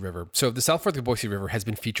Boise River. So the South Fork of the Boise River has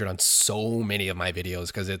been featured on so many of my videos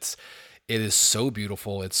because it is so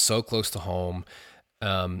beautiful. It's so close to home.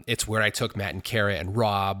 It's where I took Matt and Kara and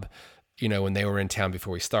Rob, when they were in town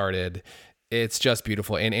before we started. It's just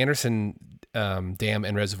beautiful. And Anderson Dam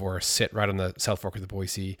and Reservoir sit right on the South Fork of the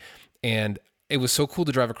Boise. And it was so cool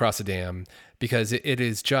to drive across the dam because it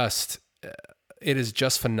is just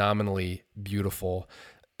phenomenally beautiful.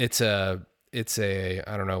 It's a,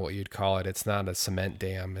 I don't know what you'd call it. It's not a cement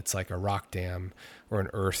dam. It's like a rock dam or an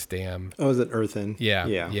earth dam. Oh, is it earthen? Yeah.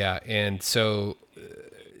 Yeah. And so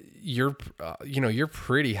you're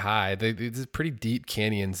pretty high. There's pretty deep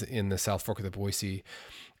canyons in the South Fork of the Boise.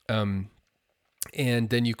 And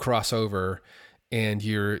then you cross over and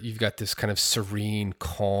you've got this kind of serene,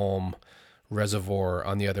 calm reservoir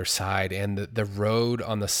on the other side. And the road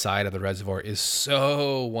on the side of the reservoir is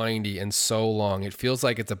so windy and so long. It feels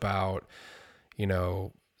like it's about,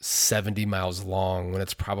 70 miles long when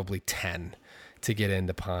it's probably 10 to get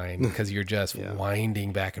into Pine because you're just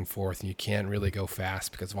winding back and forth and you can't really go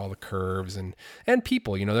fast because of all the curves and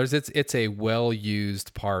people, it's a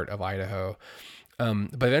well-used part of Idaho.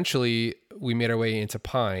 But eventually we made our way into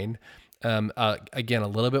Pine. Again, a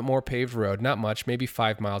little bit more paved road, not much, maybe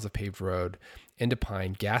 5 miles of paved road into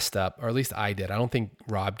Pine, gassed up, or at least I did. I don't think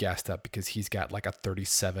Rob gassed up because he's got like a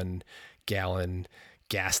 37 gallon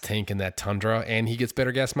gas tank in that Tundra and he gets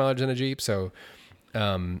better gas mileage than a Jeep. So,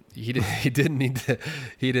 he didn't need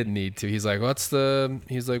to. He's like, what's the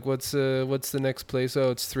next place?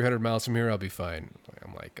 Oh, it's 300 miles from here. I'll be fine.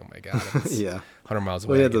 I'm like, oh my God. It's 100 miles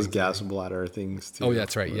away. Well, he had those gas bladder things too. Oh,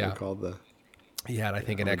 that's right. Yeah. Called the, I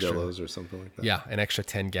think an extra or something like that. Yeah. An extra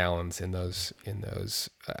 10 gallons in those,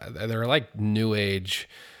 they're like new age,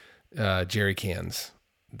 jerry cans.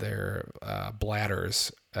 They're, bladders,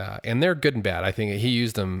 and they're good and bad. I think he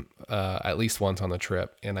used them, at least once on the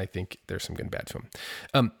trip. And I think there's some good and bad to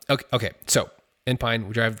them. Okay. So in Pine,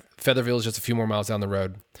 we drive. Featherville is just a few more miles down the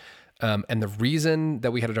road. And the reason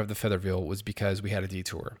that we had to drive to Featherville was because we had a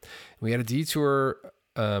detour. We had a detour,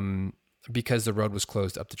 because the road was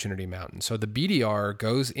closed up to Trinity Mountain. So the BDR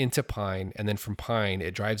goes into Pine, and then from Pine,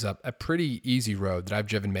 it drives up a pretty easy road that I've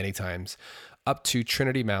driven many times up to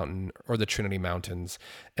Trinity Mountain or the Trinity Mountains.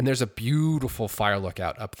 And there's a beautiful fire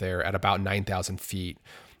lookout up there at about 9,000 feet.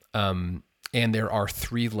 And there are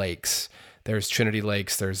 3 lakes. There's Trinity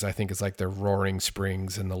Lakes. I think it's like the Roaring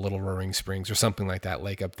Springs and the Little Roaring Springs or something like that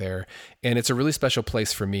lake up there. And it's a really special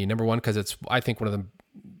place for me. Number one, because it's, I think, one of the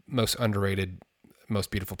most underrated,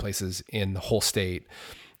 most beautiful places in the whole state.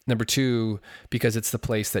 Number two, because it's the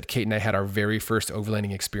place that Kate and I had our very first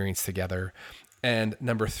overlanding experience together. And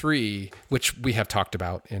number three, which we have talked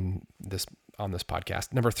about on this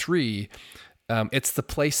podcast. Number three, it's the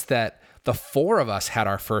place that the 4 of us had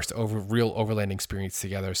our first real overlanding experience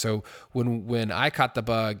together. So when I caught the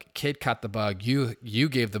bug, Kate caught the bug, you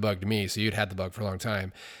gave the bug to me, so you'd had the bug for a long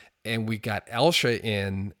time, and we got Elsha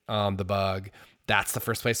in on the bug. That's the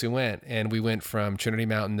first place we went, and we went from Trinity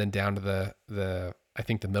Mountain then down to the I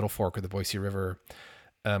think the Middle Fork of the Boise River.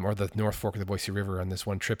 Or the North Fork of the Boise River on this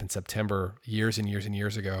one trip in September, years and years and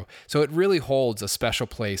years ago. So it really holds a special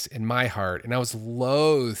place in my heart, and I was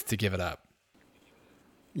loath to give it up.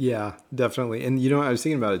 Yeah, definitely. And I was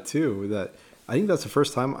thinking about it too, that I think that's the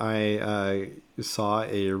first time I saw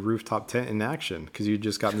a rooftop tent in action, because you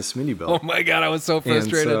just gotten the Smittybilt. Oh my God, I was so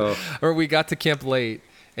frustrated. Or we got to camp late,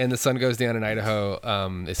 and the sun goes down in Idaho.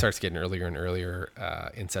 It starts getting earlier and earlier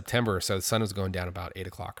in September. So the sun was going down about 8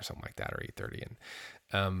 o'clock or something like that, or 8:30.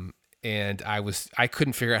 And I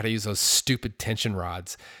couldn't figure out how to use those stupid tension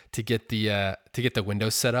rods to get the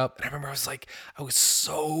windows set up. And I remember I was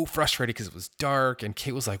so frustrated because it was dark, and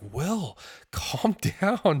Kate was like, "Will, calm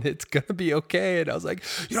down. It's going to be okay." And I was like,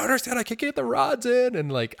 "You don't understand. I can't get the rods in."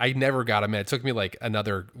 And I never got them in. It took me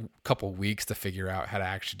another couple weeks to figure out how to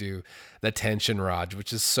actually do the tension rod,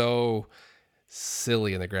 which is so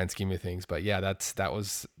silly in the grand scheme of things. But yeah, that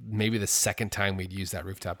was maybe the second time we'd used that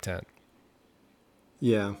rooftop tent.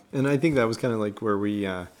 Yeah, and I think that was kind of like where we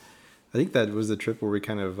I think that was the trip where we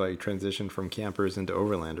kind of like transitioned from campers into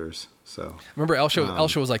overlanders. So Remember,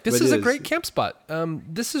 Elsha was like, "This but is a it's- great camp spot.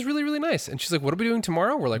 This is really, really nice." And she's like, "What are we doing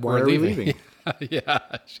tomorrow?" We're like, Why "We're are we leaving." leaving? Yeah.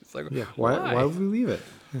 She's like, Yeah. Why would we leave it?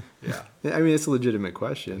 Yeah, I mean, it's a legitimate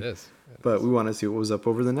question. it is. But we want to see what was up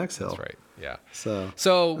over the next hill. That's right. Yeah. So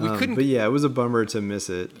So we couldn't. But yeah, it was a bummer to miss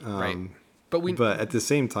it. Right. But But at the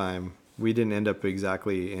same time, we didn't end up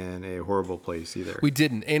exactly in a horrible place either. We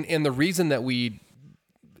didn't. And the reason that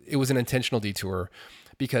it was an intentional detour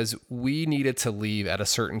because we needed to leave at a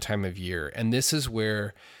certain time of year. And this is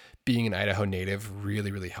where being an Idaho native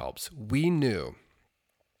really, really helps. We knew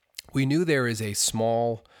there's a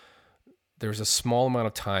small amount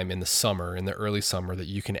of time in the summer, in the early summer, that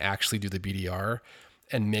you can actually do the BDR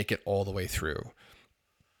and make it all the way through.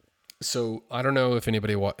 So I don't know if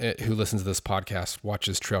anybody who listens to this podcast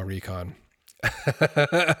watches Trail Recon.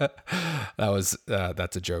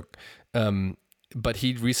 That's a joke. But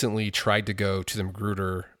he recently tried to go to the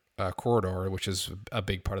Magruder corridor, which is a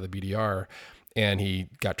big part of the BDR, and he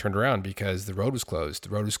got turned around because the road was closed. The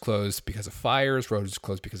road was closed because of fires. The road was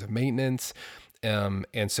closed because of maintenance. And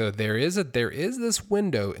so there is this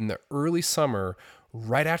window in the early summer,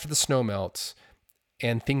 right after the snow melts,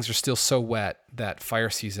 and things are still so wet that fire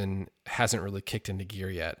season hasn't really kicked into gear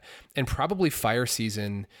yet. And probably fire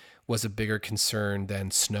season was a bigger concern than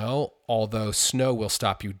snow, although snow will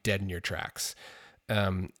stop you dead in your tracks.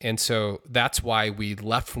 And so that's why we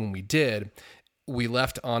left when we did. We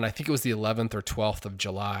left on, I think it was the 11th or 12th of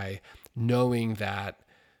July, knowing that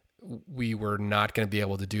we were not going to be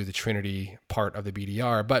able to do the Trinity part of the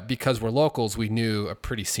BDR, but because we're locals, we knew a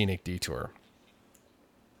pretty scenic detour.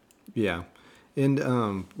 Yeah.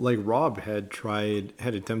 And like Rob had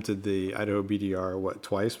attempted the Idaho BDR,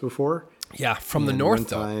 twice before? Yeah, from the And north, one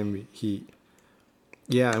though. time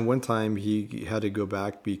and one time he had to go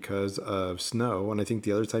back because of snow, and I think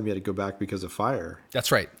the other time he had to go back because of fire. That's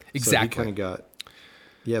right. Exactly.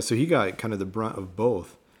 So he got kind of the brunt of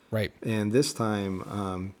both. Right. And this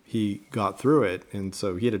time he got through it, and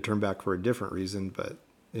so he had to turn back for a different reason, but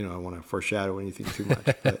I don't want to foreshadow anything too much.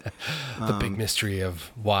 But, the big mystery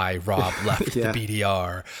of why Rob left Yeah. the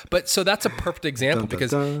BDR. But so that's a perfect example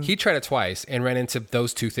because he tried it twice and ran into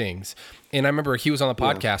those two things. And I remember he was on the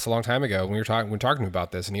podcast a long time ago when we were talking to him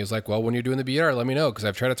about this, and he was like, "Well, when you're doing the BDR, let me know because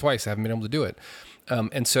I've tried it twice. I haven't been able to do it."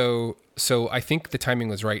 And so I think the timing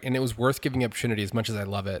was right, and it was worth giving opportunity as much as I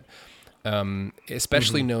love it,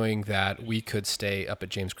 especially knowing that we could stay up at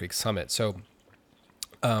James Creek Summit. So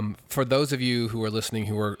for those of you who are listening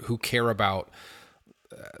who care about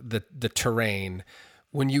the terrain,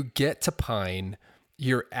 when you get to Pine,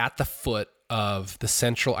 you're at the foot of the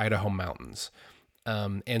central Idaho mountains.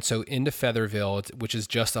 And so into Featherville, which is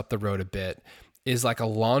just up the road a bit, is like a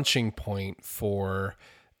launching point for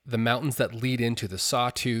the mountains that lead into the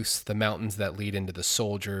Sawtooths, the mountains that lead into the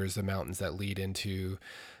Soldiers, the mountains that lead into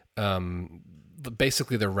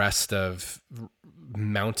basically the rest of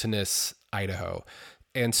mountainous Idaho.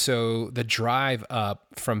 And so the drive up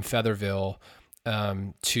from Featherville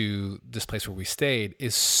to this place where we stayed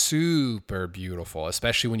is super beautiful,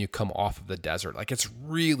 especially when you come off of the desert. Like, it's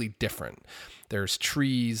really different. There's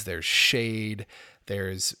trees, there's shade,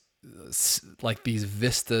 there's like these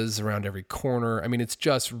vistas around every corner. I mean, it's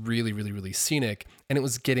just really, really, really scenic. And it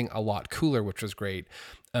was getting a lot cooler, which was great.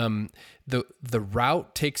 The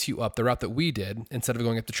route takes you up, the route that we did, instead of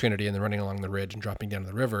going up to Trinity and then running along the ridge and dropping down to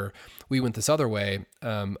the river, we went this other way.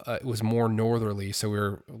 It was more northerly. So we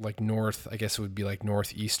were like north, I guess it would be like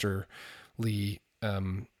northeasterly,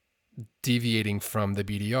 deviating from the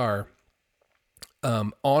BDR.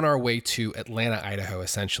 On our way to Atlanta, Idaho,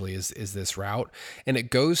 essentially is this route. And it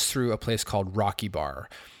goes through a place called Rocky Bar.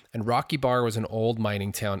 And Rocky Bar was an old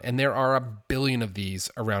mining town. And there are a billion of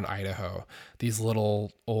these around Idaho. These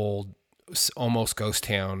little old, almost ghost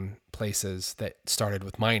town places that started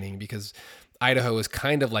with mining, because Idaho is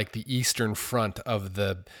kind of like the eastern front of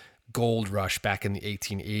the gold rush back in the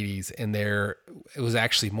 1880s. And it was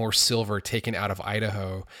actually more silver taken out of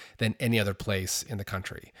Idaho than any other place in the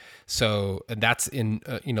country. So, and that's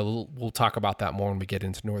we'll talk about that more when we get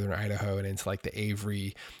into northern Idaho and into like the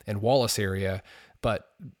Avery and Wallace area.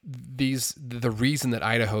 But the reason that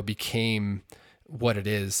Idaho became what it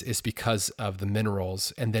is because of the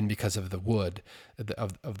minerals, and then because of the wood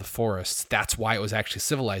of the forests. That's why it was actually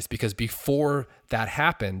civilized, because before that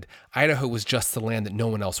happened, Idaho was just the land that no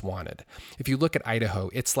one else wanted. If you look at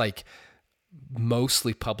Idaho, it's like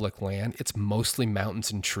mostly public land. It's mostly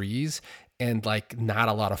mountains and trees, and like not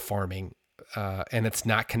a lot of farming. And it's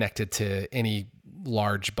not connected to any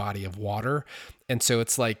large body of water. And so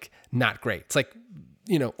it's like not great. It's like,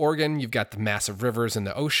 Oregon, you've got the massive rivers and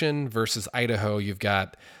the ocean, versus Idaho, you've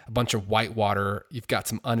got a bunch of white water, you've got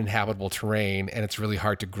some uninhabitable terrain, and it's really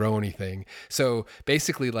hard to grow anything. So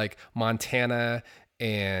basically, like Montana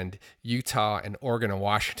and Utah and Oregon and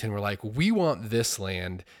Washington were like, we want this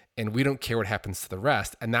land and we don't care what happens to the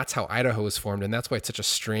rest. And that's how Idaho was formed. And that's why it's such a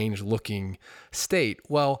strange looking state.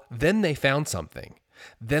 Well, then they found something.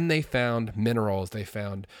 Then they found minerals. They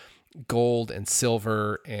found gold and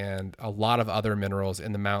silver and a lot of other minerals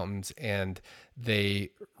in the mountains. And they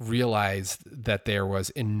realized that there was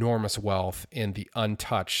enormous wealth in the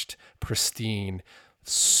untouched, pristine,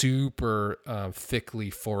 super thickly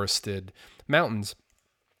forested mountains.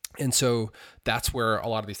 And so that's where a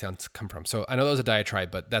lot of these towns come from. So I know that was a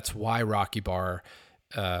diatribe, but that's why Rocky Bar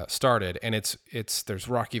started. And there's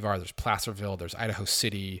Rocky Bar, there's Placerville, there's Idaho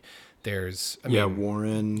City, there's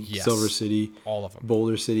Warren, yes, Silver City, all of them,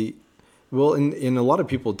 Boulder City. Well, and a lot of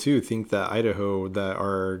people too think that Idaho, that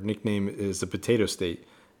our nickname is the potato state.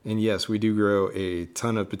 And yes, we do grow a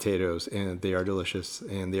ton of potatoes, and they are delicious,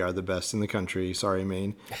 and they are the best in the country. Sorry,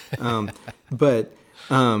 Maine. But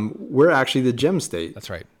we're actually the gem state. That's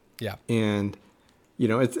right. Yeah. And,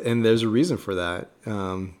 and there's a reason for that.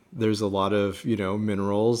 There's a lot of,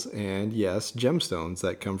 minerals and yes, gemstones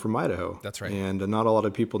that come from Idaho. That's right. And not a lot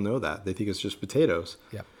of people know that. They think it's just potatoes.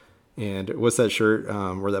 Yeah. And what's that shirt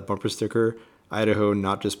or that bumper sticker? Idaho,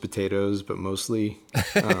 not just potatoes, but mostly.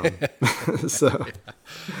 So,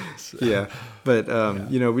 yeah. But,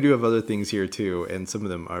 we do have other things here too. And some of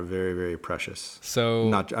them are very, very precious. So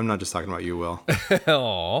I'm not just talking about you, Will.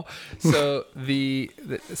 Oh, so the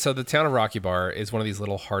town of Rocky Bar is one of these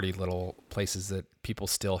little hardy little places that people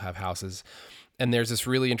still have houses. And there's this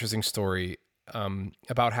really interesting story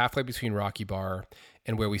about halfway between Rocky Bar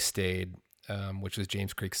and where we stayed, which was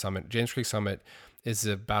James Creek Summit. James Creek Summit is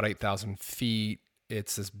about 8,000 feet.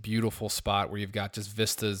 It's this beautiful spot where you've got just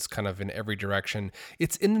vistas kind of in every direction.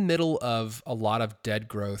 It's in the middle of a lot of dead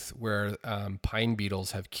growth where pine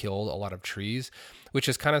beetles have killed a lot of trees, which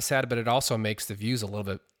is kind of sad, but it also makes the views a little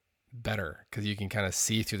bit better because you can kind of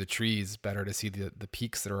see through the trees better to see the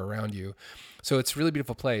peaks that are around you. So it's a really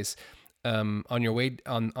beautiful place. On your way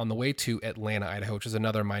on the way to Atlanta, Idaho, which is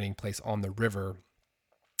another mining place on the river,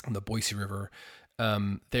 on the Boise River,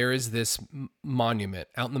 there is this monument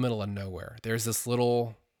out in the middle of nowhere. There's this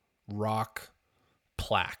little rock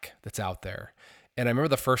plaque that's out there. And I remember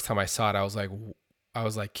the first time I saw it, I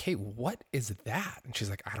was like, Kate, what is that? And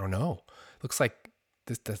she's like, I don't know. It looks like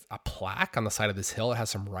this a plaque on the side of this hill. It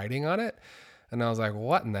has some writing on it. And I was like,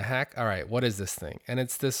 what in the heck? All right, what is this thing? And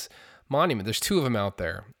it's this monument. There's two of them out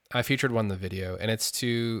there. I featured one in the video, and it's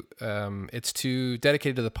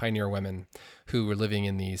dedicated to the pioneer women who were living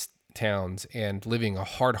in these towns and living a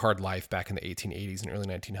hard life back in the 1880s and early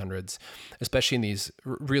 1900s, especially in these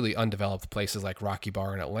really undeveloped places like Rocky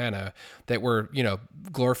Bar in Atlanta that were,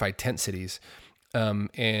 glorified tent cities.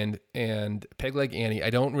 And Peg Leg Annie, I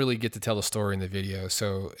don't really get to tell the story in the video,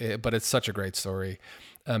 but it's such a great story.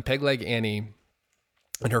 Peg Leg Annie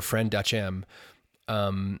and her friend Dutch M,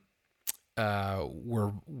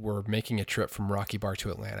 were making a trip from Rocky Bar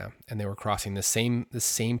to Atlanta, and they were crossing the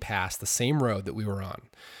same pass, the same road that we were on.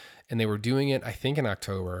 And they were doing it, I think, in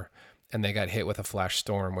October, and they got hit with a flash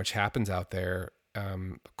storm, which happens out there. A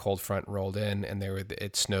cold front rolled in, and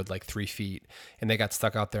it snowed like 3 feet, and they got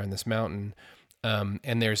stuck out there in this mountain.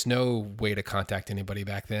 And there's no way to contact anybody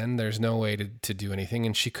back then. There's no way to do anything.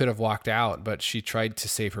 And she could have walked out, but she tried to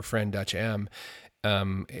save her friend Dutch M,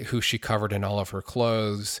 who she covered in all of her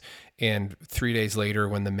clothes. And 3 days later,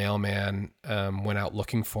 when the mailman went out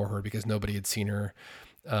looking for her because nobody had seen her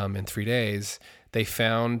in 3 days, they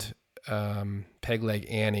found Peg Leg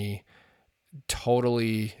Annie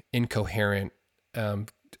totally incoherent,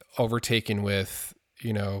 overtaken with,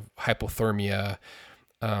 hypothermia.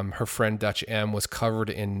 Her friend Dutch M was covered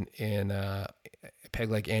in Peg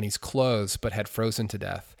Leg Annie's clothes, but had frozen to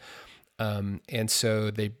death. And so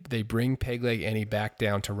they bring Peg Leg Annie back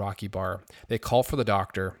down to Rocky Bar. They call for the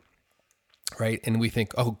doctor, right? And we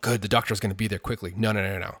think, oh, good, the doctor's going to be there quickly. No.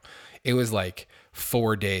 It was like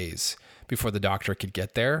 4 days before the doctor could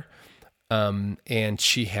get there. And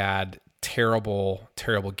she had terrible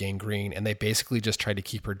gangrene, and they basically just tried to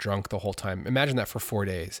keep her drunk the whole time. Imagine that for 4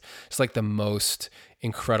 days. It's like the most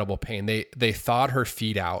incredible pain. They thawed her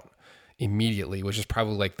feet out immediately, which is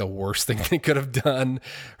probably like the worst thing they could have done.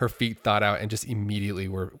 Her feet thawed out and just immediately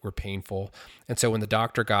were painful. And so when the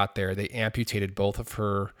doctor got there, they amputated both of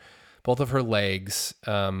her legs,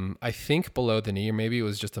 I think below the knee, or maybe it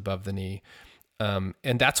was just above the knee. And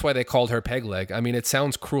that's why they called her Peg Leg. I mean, it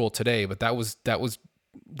sounds cruel today, but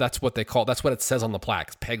that's what it says on the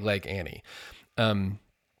plaque, Peg Leg Annie. And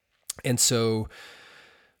so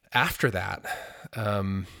after that,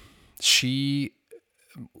 she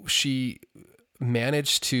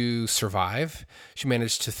managed to survive. She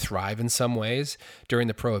managed to thrive in some ways. During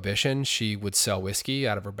the Prohibition, she would sell whiskey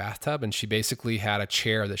out of her bathtub, and she basically had a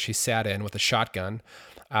chair that she sat in with a shotgun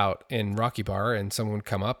out in Rocky Bar, and someone would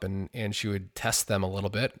come up and she would test them a little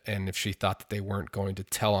bit. And if she thought that they weren't going to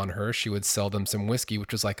tell on her, she would sell them some whiskey,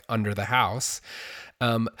 which was like under the house.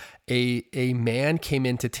 A man came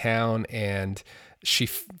into town and she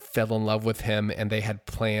fell in love with him, and they had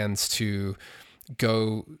plans to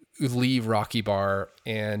go leave Rocky Bar,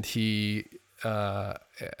 and he,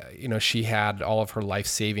 she had all of her life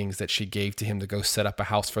savings that she gave to him to go set up a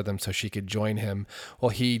house for them so she could join him. Well,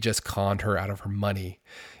 he just conned her out of her money.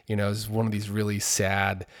 It was one of these really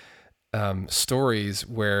sad stories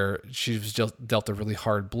where she was just dealt a really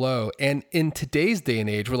hard blow. And in today's day and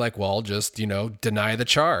age, we're like, well, just, deny the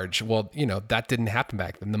charge. Well, that didn't happen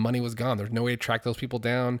back then. The money was gone. There's no way to track those people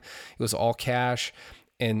down. It was all cash.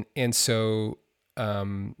 And so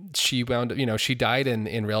she wound up, she died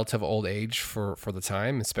in relative old age for the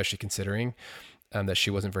time, especially considering that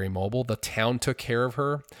she wasn't very mobile. The town took care of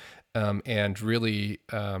her. And really,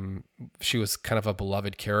 she was kind of a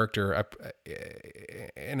beloved character.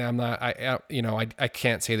 And I'm not, I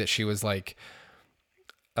can't say that she was like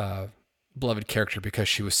a beloved character because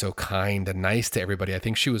she was so kind and nice to everybody. I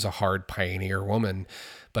think she was a hard pioneer woman,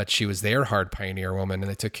 but she was their hard pioneer woman, and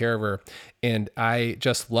they took care of her. And I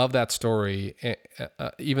just love that story,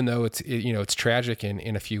 even though it's tragic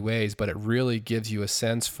in a few ways, but it really gives you a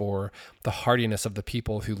sense for the hardiness of the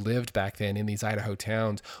people who lived back then in these Idaho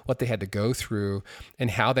towns, what they had to go through,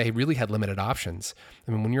 and how they really had limited options.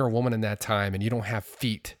 I mean, when you're a woman in that time and you don't have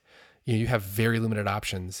feet, you have very limited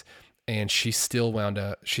options. And she still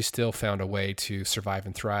found a way to survive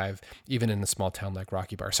and thrive, even in a small town like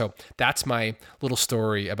Rocky Bar. So that's my little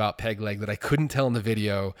story about Peg Leg that I couldn't tell in the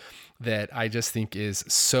video, that I just think is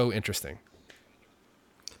so interesting.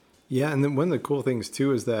 Yeah, and then one of the cool things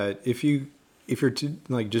too is that if you're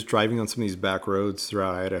just driving on some of these back roads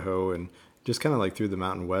throughout Idaho and just kind of like through the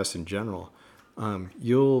Mountain West in general,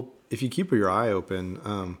 if you keep your eye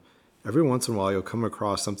open, every once in a while you'll come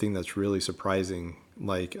across something that's really surprising,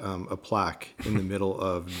 like a plaque in the middle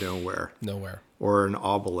of nowhere, or an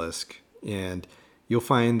obelisk. And you'll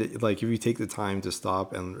find, like, if you take the time to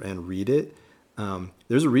stop and read it,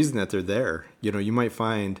 there's a reason that they're there. You might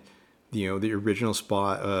find, the original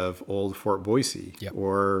spot of old Fort Boise, yep,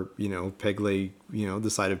 or, Peg Leg, the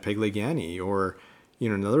site of Peg Leg Annie, or,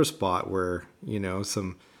 another spot where,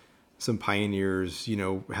 some pioneers,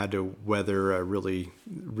 had to weather a really,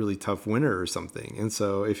 really tough winter or something. And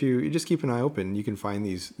so if you just keep an eye open, you can find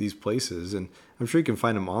these places, and I'm sure you can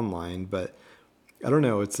find them online, but I don't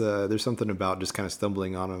know. It's there's something about just kind of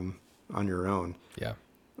stumbling on them on your own. Yeah.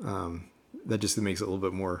 That just makes it a little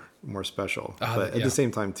bit more special. But yeah, at the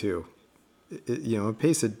same time too, it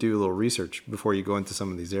pays to do a little research before you go into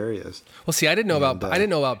some of these areas. Well, see, I didn't know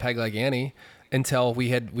about Peg Leg Annie until we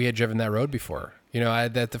had driven that road before.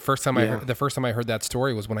 The first time I heard that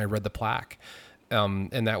story was when I read the plaque.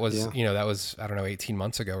 And that was, that was, I don't know, 18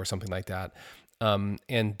 months ago or something like that.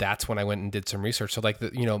 And that's when I went and did some research. So like,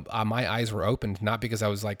 my eyes were opened, not because I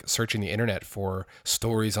was like searching the internet for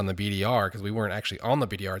stories on the BDR, because we weren't actually on the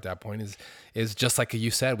BDR at that point. Is just like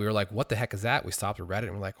you said, we were like, what the heck is that? We stopped and read it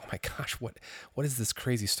and we're like, oh my gosh, what is this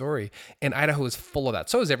crazy story? And Idaho is full of that.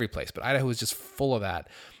 So is every place, but Idaho is just full of that.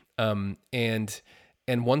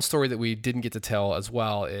 And one story that we didn't get to tell as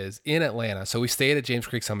well is in Atlanta. So we stayed at James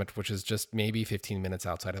Creek Summit, which is just maybe 15 minutes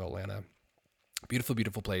outside of Atlanta. Beautiful,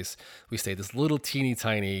 beautiful place. We stayed this little teeny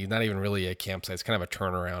tiny, not even really a campsite. It's kind of a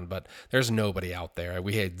turnaround, but there's nobody out there.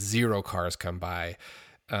 We had 0 cars come by.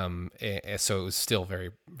 So it was still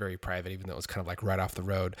very, very private, even though it was kind of like right off the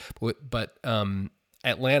road. But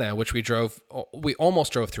Atlanta, which we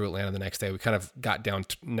almost drove through Atlanta the next day. We kind of got down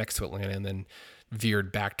next to Atlanta and then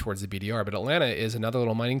veered back towards the BDR. But Atlanta is another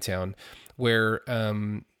little mining town where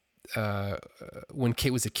when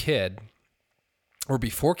Kate was a kid, or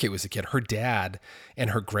before Kate was a kid, her dad and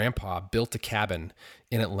her grandpa built a cabin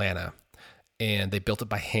in Atlanta, and they built it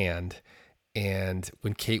by hand. And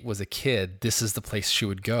when Kate was a kid, this is the place she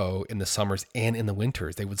would go in the summers and in the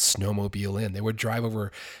winters. They would snowmobile in. They would drive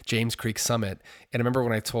over James Creek Summit. And I remember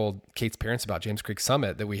when I told Kate's parents about James Creek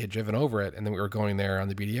Summit, that we had driven over it and then we were going there on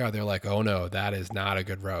the BDR, they're like, oh no, that is not a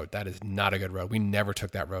good road. That is not a good road. We never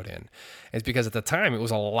took that road in. And it's because at the time it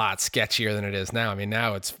was a lot sketchier than it is now. I mean,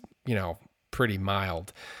 now it's, pretty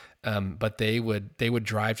mild. But they would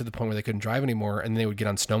drive to the point where they couldn't drive anymore, and they would get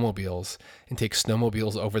on snowmobiles and take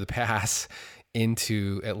snowmobiles over the pass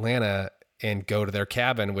into Atlanta and go to their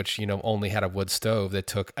cabin, which, only had a wood stove that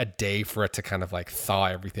took a day for it to kind of like thaw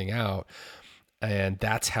everything out. And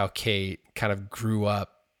that's how Kate kind of grew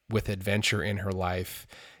up with adventure in her life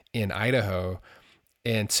in Idaho.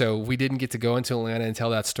 And so we didn't get to go into Atlanta and tell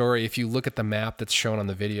that story. If you look at the map that's shown on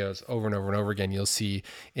the videos over and over and over again, you'll see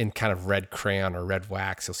in kind of red crayon or red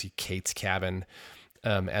wax, you'll see Kate's cabin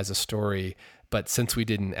as a story. But since we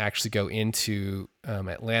didn't actually go into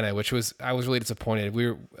Atlanta, I was really disappointed. We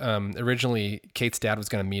were originally, Kate's dad was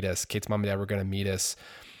going to meet us. Kate's mom and dad were going to meet us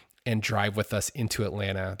and drive with us into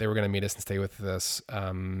Atlanta. They were going to meet us and stay with us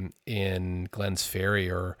in Glens Ferry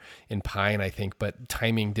or in Pine, I think, but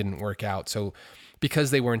timing didn't work out. So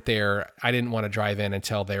because they weren't there, I didn't want to drive in and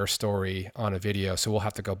tell their story on a video. So we'll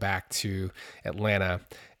have to go back to Atlanta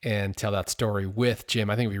and tell that story with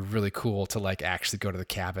Jim. I think it'd be really cool to like actually go to the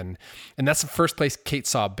cabin. And that's the first place Kate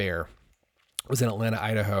saw a bear. Was in Atlanta,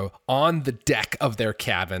 Idaho, on the deck of their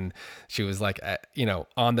cabin. She was like,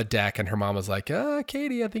 on the deck, and her mom was like,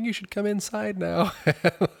 Katie, I think you should come inside now.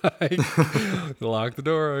 Lock the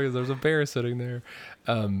door because there's a bear sitting there.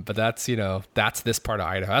 But that's this part of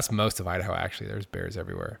Idaho. That's most of Idaho, actually. There's bears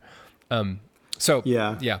everywhere. That's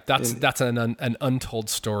an untold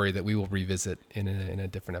story that we will revisit in a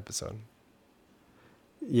different episode.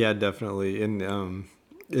 Yeah, definitely. And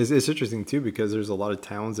it's interesting too, because there's a lot of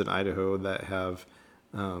towns in Idaho that have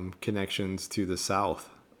connections to the South,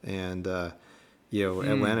 and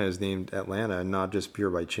Atlanta is named Atlanta, not just pure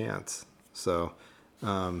by chance. So,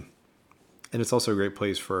 and it's also a great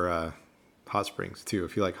place for hot springs too.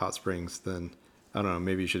 If you like hot springs, then I don't know,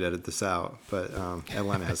 maybe you should edit this out. But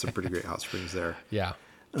Atlanta has some pretty great hot springs there. Yeah.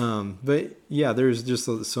 But yeah, there's just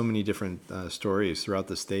so many different stories throughout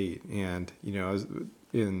the state, and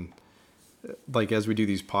as we do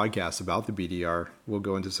these podcasts about the BDR, we'll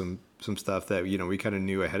go into some stuff that, we kind of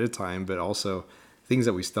knew ahead of time, but also things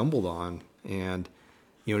that we stumbled on and,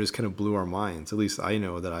 just kind of blew our minds. At least I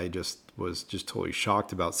know that I was totally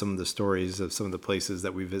shocked about some of the stories of some of the places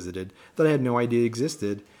that we visited that I had no idea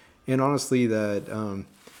existed. And honestly, that,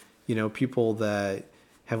 people that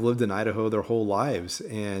have lived in Idaho their whole lives.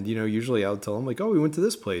 And, usually I'll tell them like, oh, we went to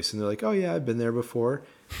this place. And they're like, oh yeah, I've been there before.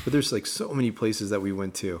 But there's like so many places that we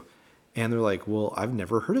went to. And they're like, well, I've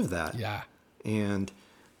never heard of that. Yeah. And,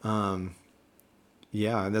 and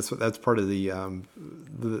that's part of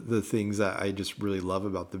the things that I just really love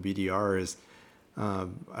about the BDR is, I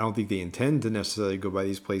don't think they intend to necessarily go by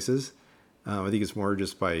these places. I think it's more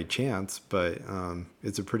just by chance, but,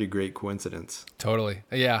 it's a pretty great coincidence. Totally.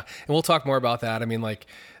 Yeah. And we'll talk more about that. I mean, like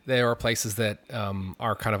there are places that,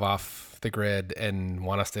 are kind of off the grid and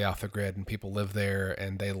want to stay off the grid, and people live there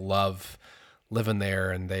and they love living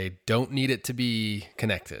there and they don't need it to be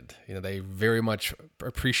connected. They very much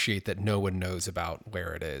appreciate that no one knows about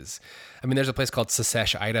where it is. I mean, there's a place called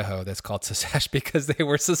Secesh, Idaho that's called Secesh because they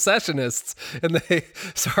were secessionists and they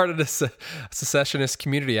started a secessionist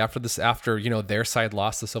community after their side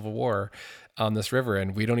lost the Civil War on this river.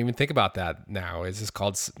 And we don't even think about that now. It's just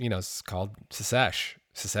called, it's called Secesh.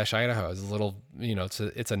 Secesh, Idaho is a little,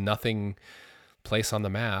 it's a nothing place on the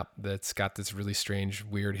map that's got this really strange,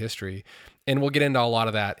 weird history. And we'll get into a lot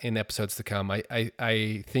of that in episodes to come.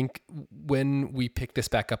 I think when we pick this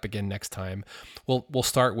back up again next time, we'll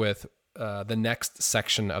start with the next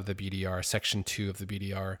section of the BDR, section 2 of the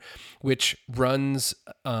BDR, which runs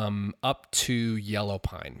up to Yellow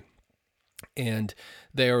Pine. And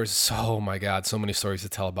there's, so many stories to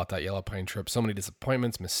tell about that Yellow Pine trip. So many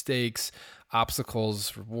disappointments, mistakes,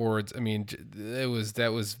 obstacles, rewards. I mean, that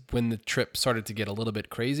was when the trip started to get a little bit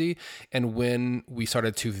crazy, and when we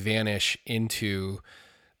started to vanish into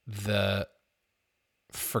the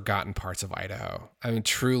forgotten parts of Idaho. I mean,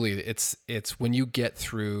 truly, it's when you get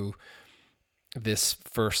through this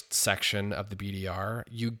first section of the BDR,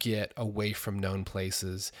 you get away from known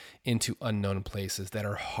places into unknown places that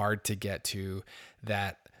are hard to get to,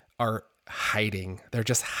 that are hiding. They're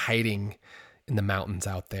just hiding in the mountains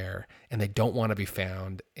out there, and they don't want to be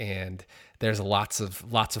found. And there's lots of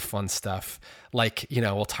fun stuff. Like,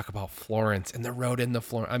 we'll talk about Florence and the road into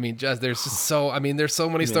Florence. I mean, there's so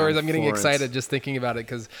many stories. I'm getting excited just thinking about it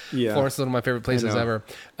because Florence is one of my favorite places ever.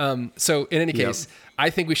 So in any case,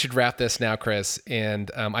 I think we should wrap this now, Chris. And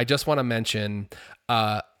I just want to mention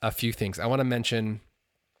a few things. I want to mention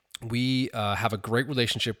we have a great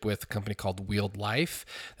relationship with a company called Wheeled Life.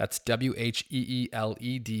 That's WHEELEDLYFE.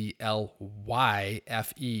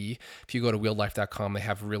 If you go to wheeledlife.com, they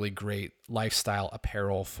have really great lifestyle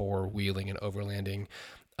apparel for wheeling and overlanding.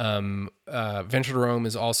 Venture to Roam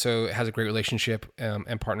has a great relationship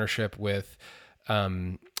and partnership with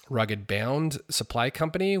Rugged Bound Supply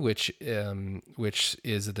Company, which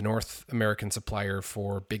is the North American supplier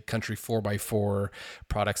for Big Country 4x4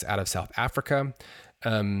 products out of South Africa.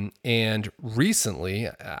 And recently,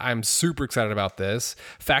 I'm super excited about this.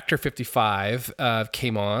 Factor 55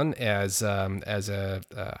 came on as a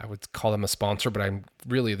I would call them a sponsor, but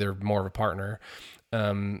they're more of a partner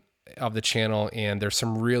of the channel. And there's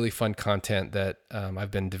some really fun content that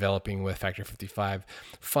I've been developing with Factor 55.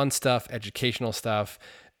 Fun stuff, educational stuff.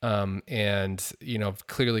 And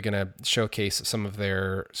clearly going to showcase some of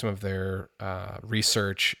their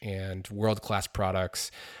research and world-class products.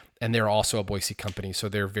 And they're also a Boise company, so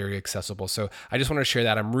they're very accessible. So I just wanted to share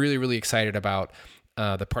that. I'm really, really excited about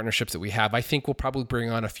the partnerships that we have. I think we'll probably bring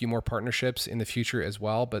on a few more partnerships in the future as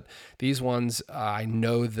well. But these ones, I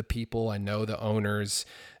know the people, I know the owners.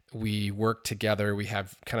 We work together. We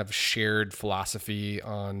have kind of shared philosophy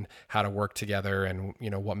on how to work together and,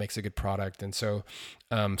 what makes a good product. And so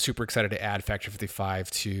super excited to add Factor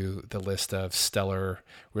 55 to the list of stellar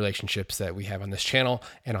relationships that we have on this channel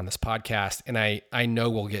and on this podcast. And I know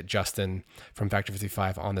we'll get Justin from Factor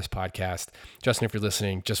 55 on this podcast. Justin, if you're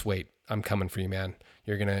listening, just wait. I'm coming for you, man.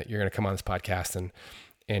 You're gonna come on this podcast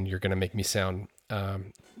and you're gonna make me sound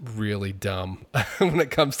really dumb when it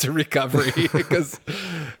comes to recovery because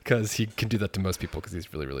he can do that to most people because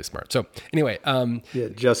he's really, really smart. So anyway, yeah,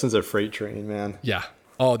 Justin's a freight train, man. Yeah.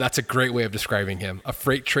 Oh, that's a great way of describing him. A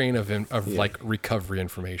freight train of like recovery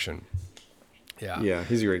information. Yeah. Yeah.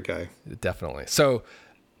 He's a great guy. Definitely. So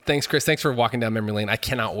thanks, Chris. Thanks for walking down memory lane. I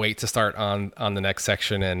cannot wait to start on the next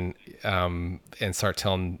section and start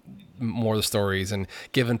telling more of the stories and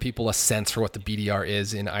giving people a sense for what the BDR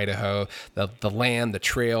is in Idaho, the land, the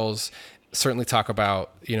trails. Certainly talk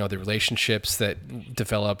about, the relationships that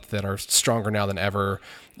developed that are stronger now than ever.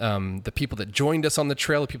 The people that joined us on the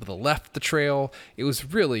trail, the people that left the trail. It was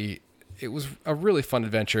a really fun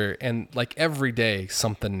adventure. And like every day,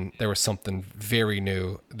 there was something very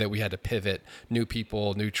new that we had to pivot. New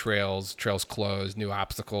people, new trails closed, new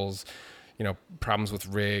obstacles, problems with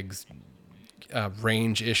rigs,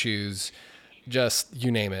 range issues, just you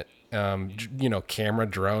name it. Camera,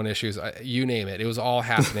 drone issues, you name it. It was all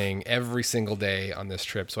happening every single day on this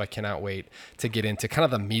trip. So I cannot wait to get into kind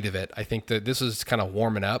of the meat of it. I think that this is kind of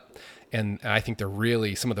warming up, and I think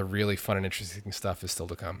some of the really fun and interesting stuff is still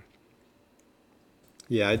to come.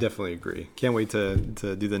 Yeah, I definitely agree. Can't wait to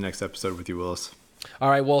do the next episode with you, Willis. All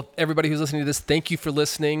right. Well, everybody who's listening to this, thank you for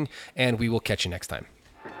listening, and we will catch you next time.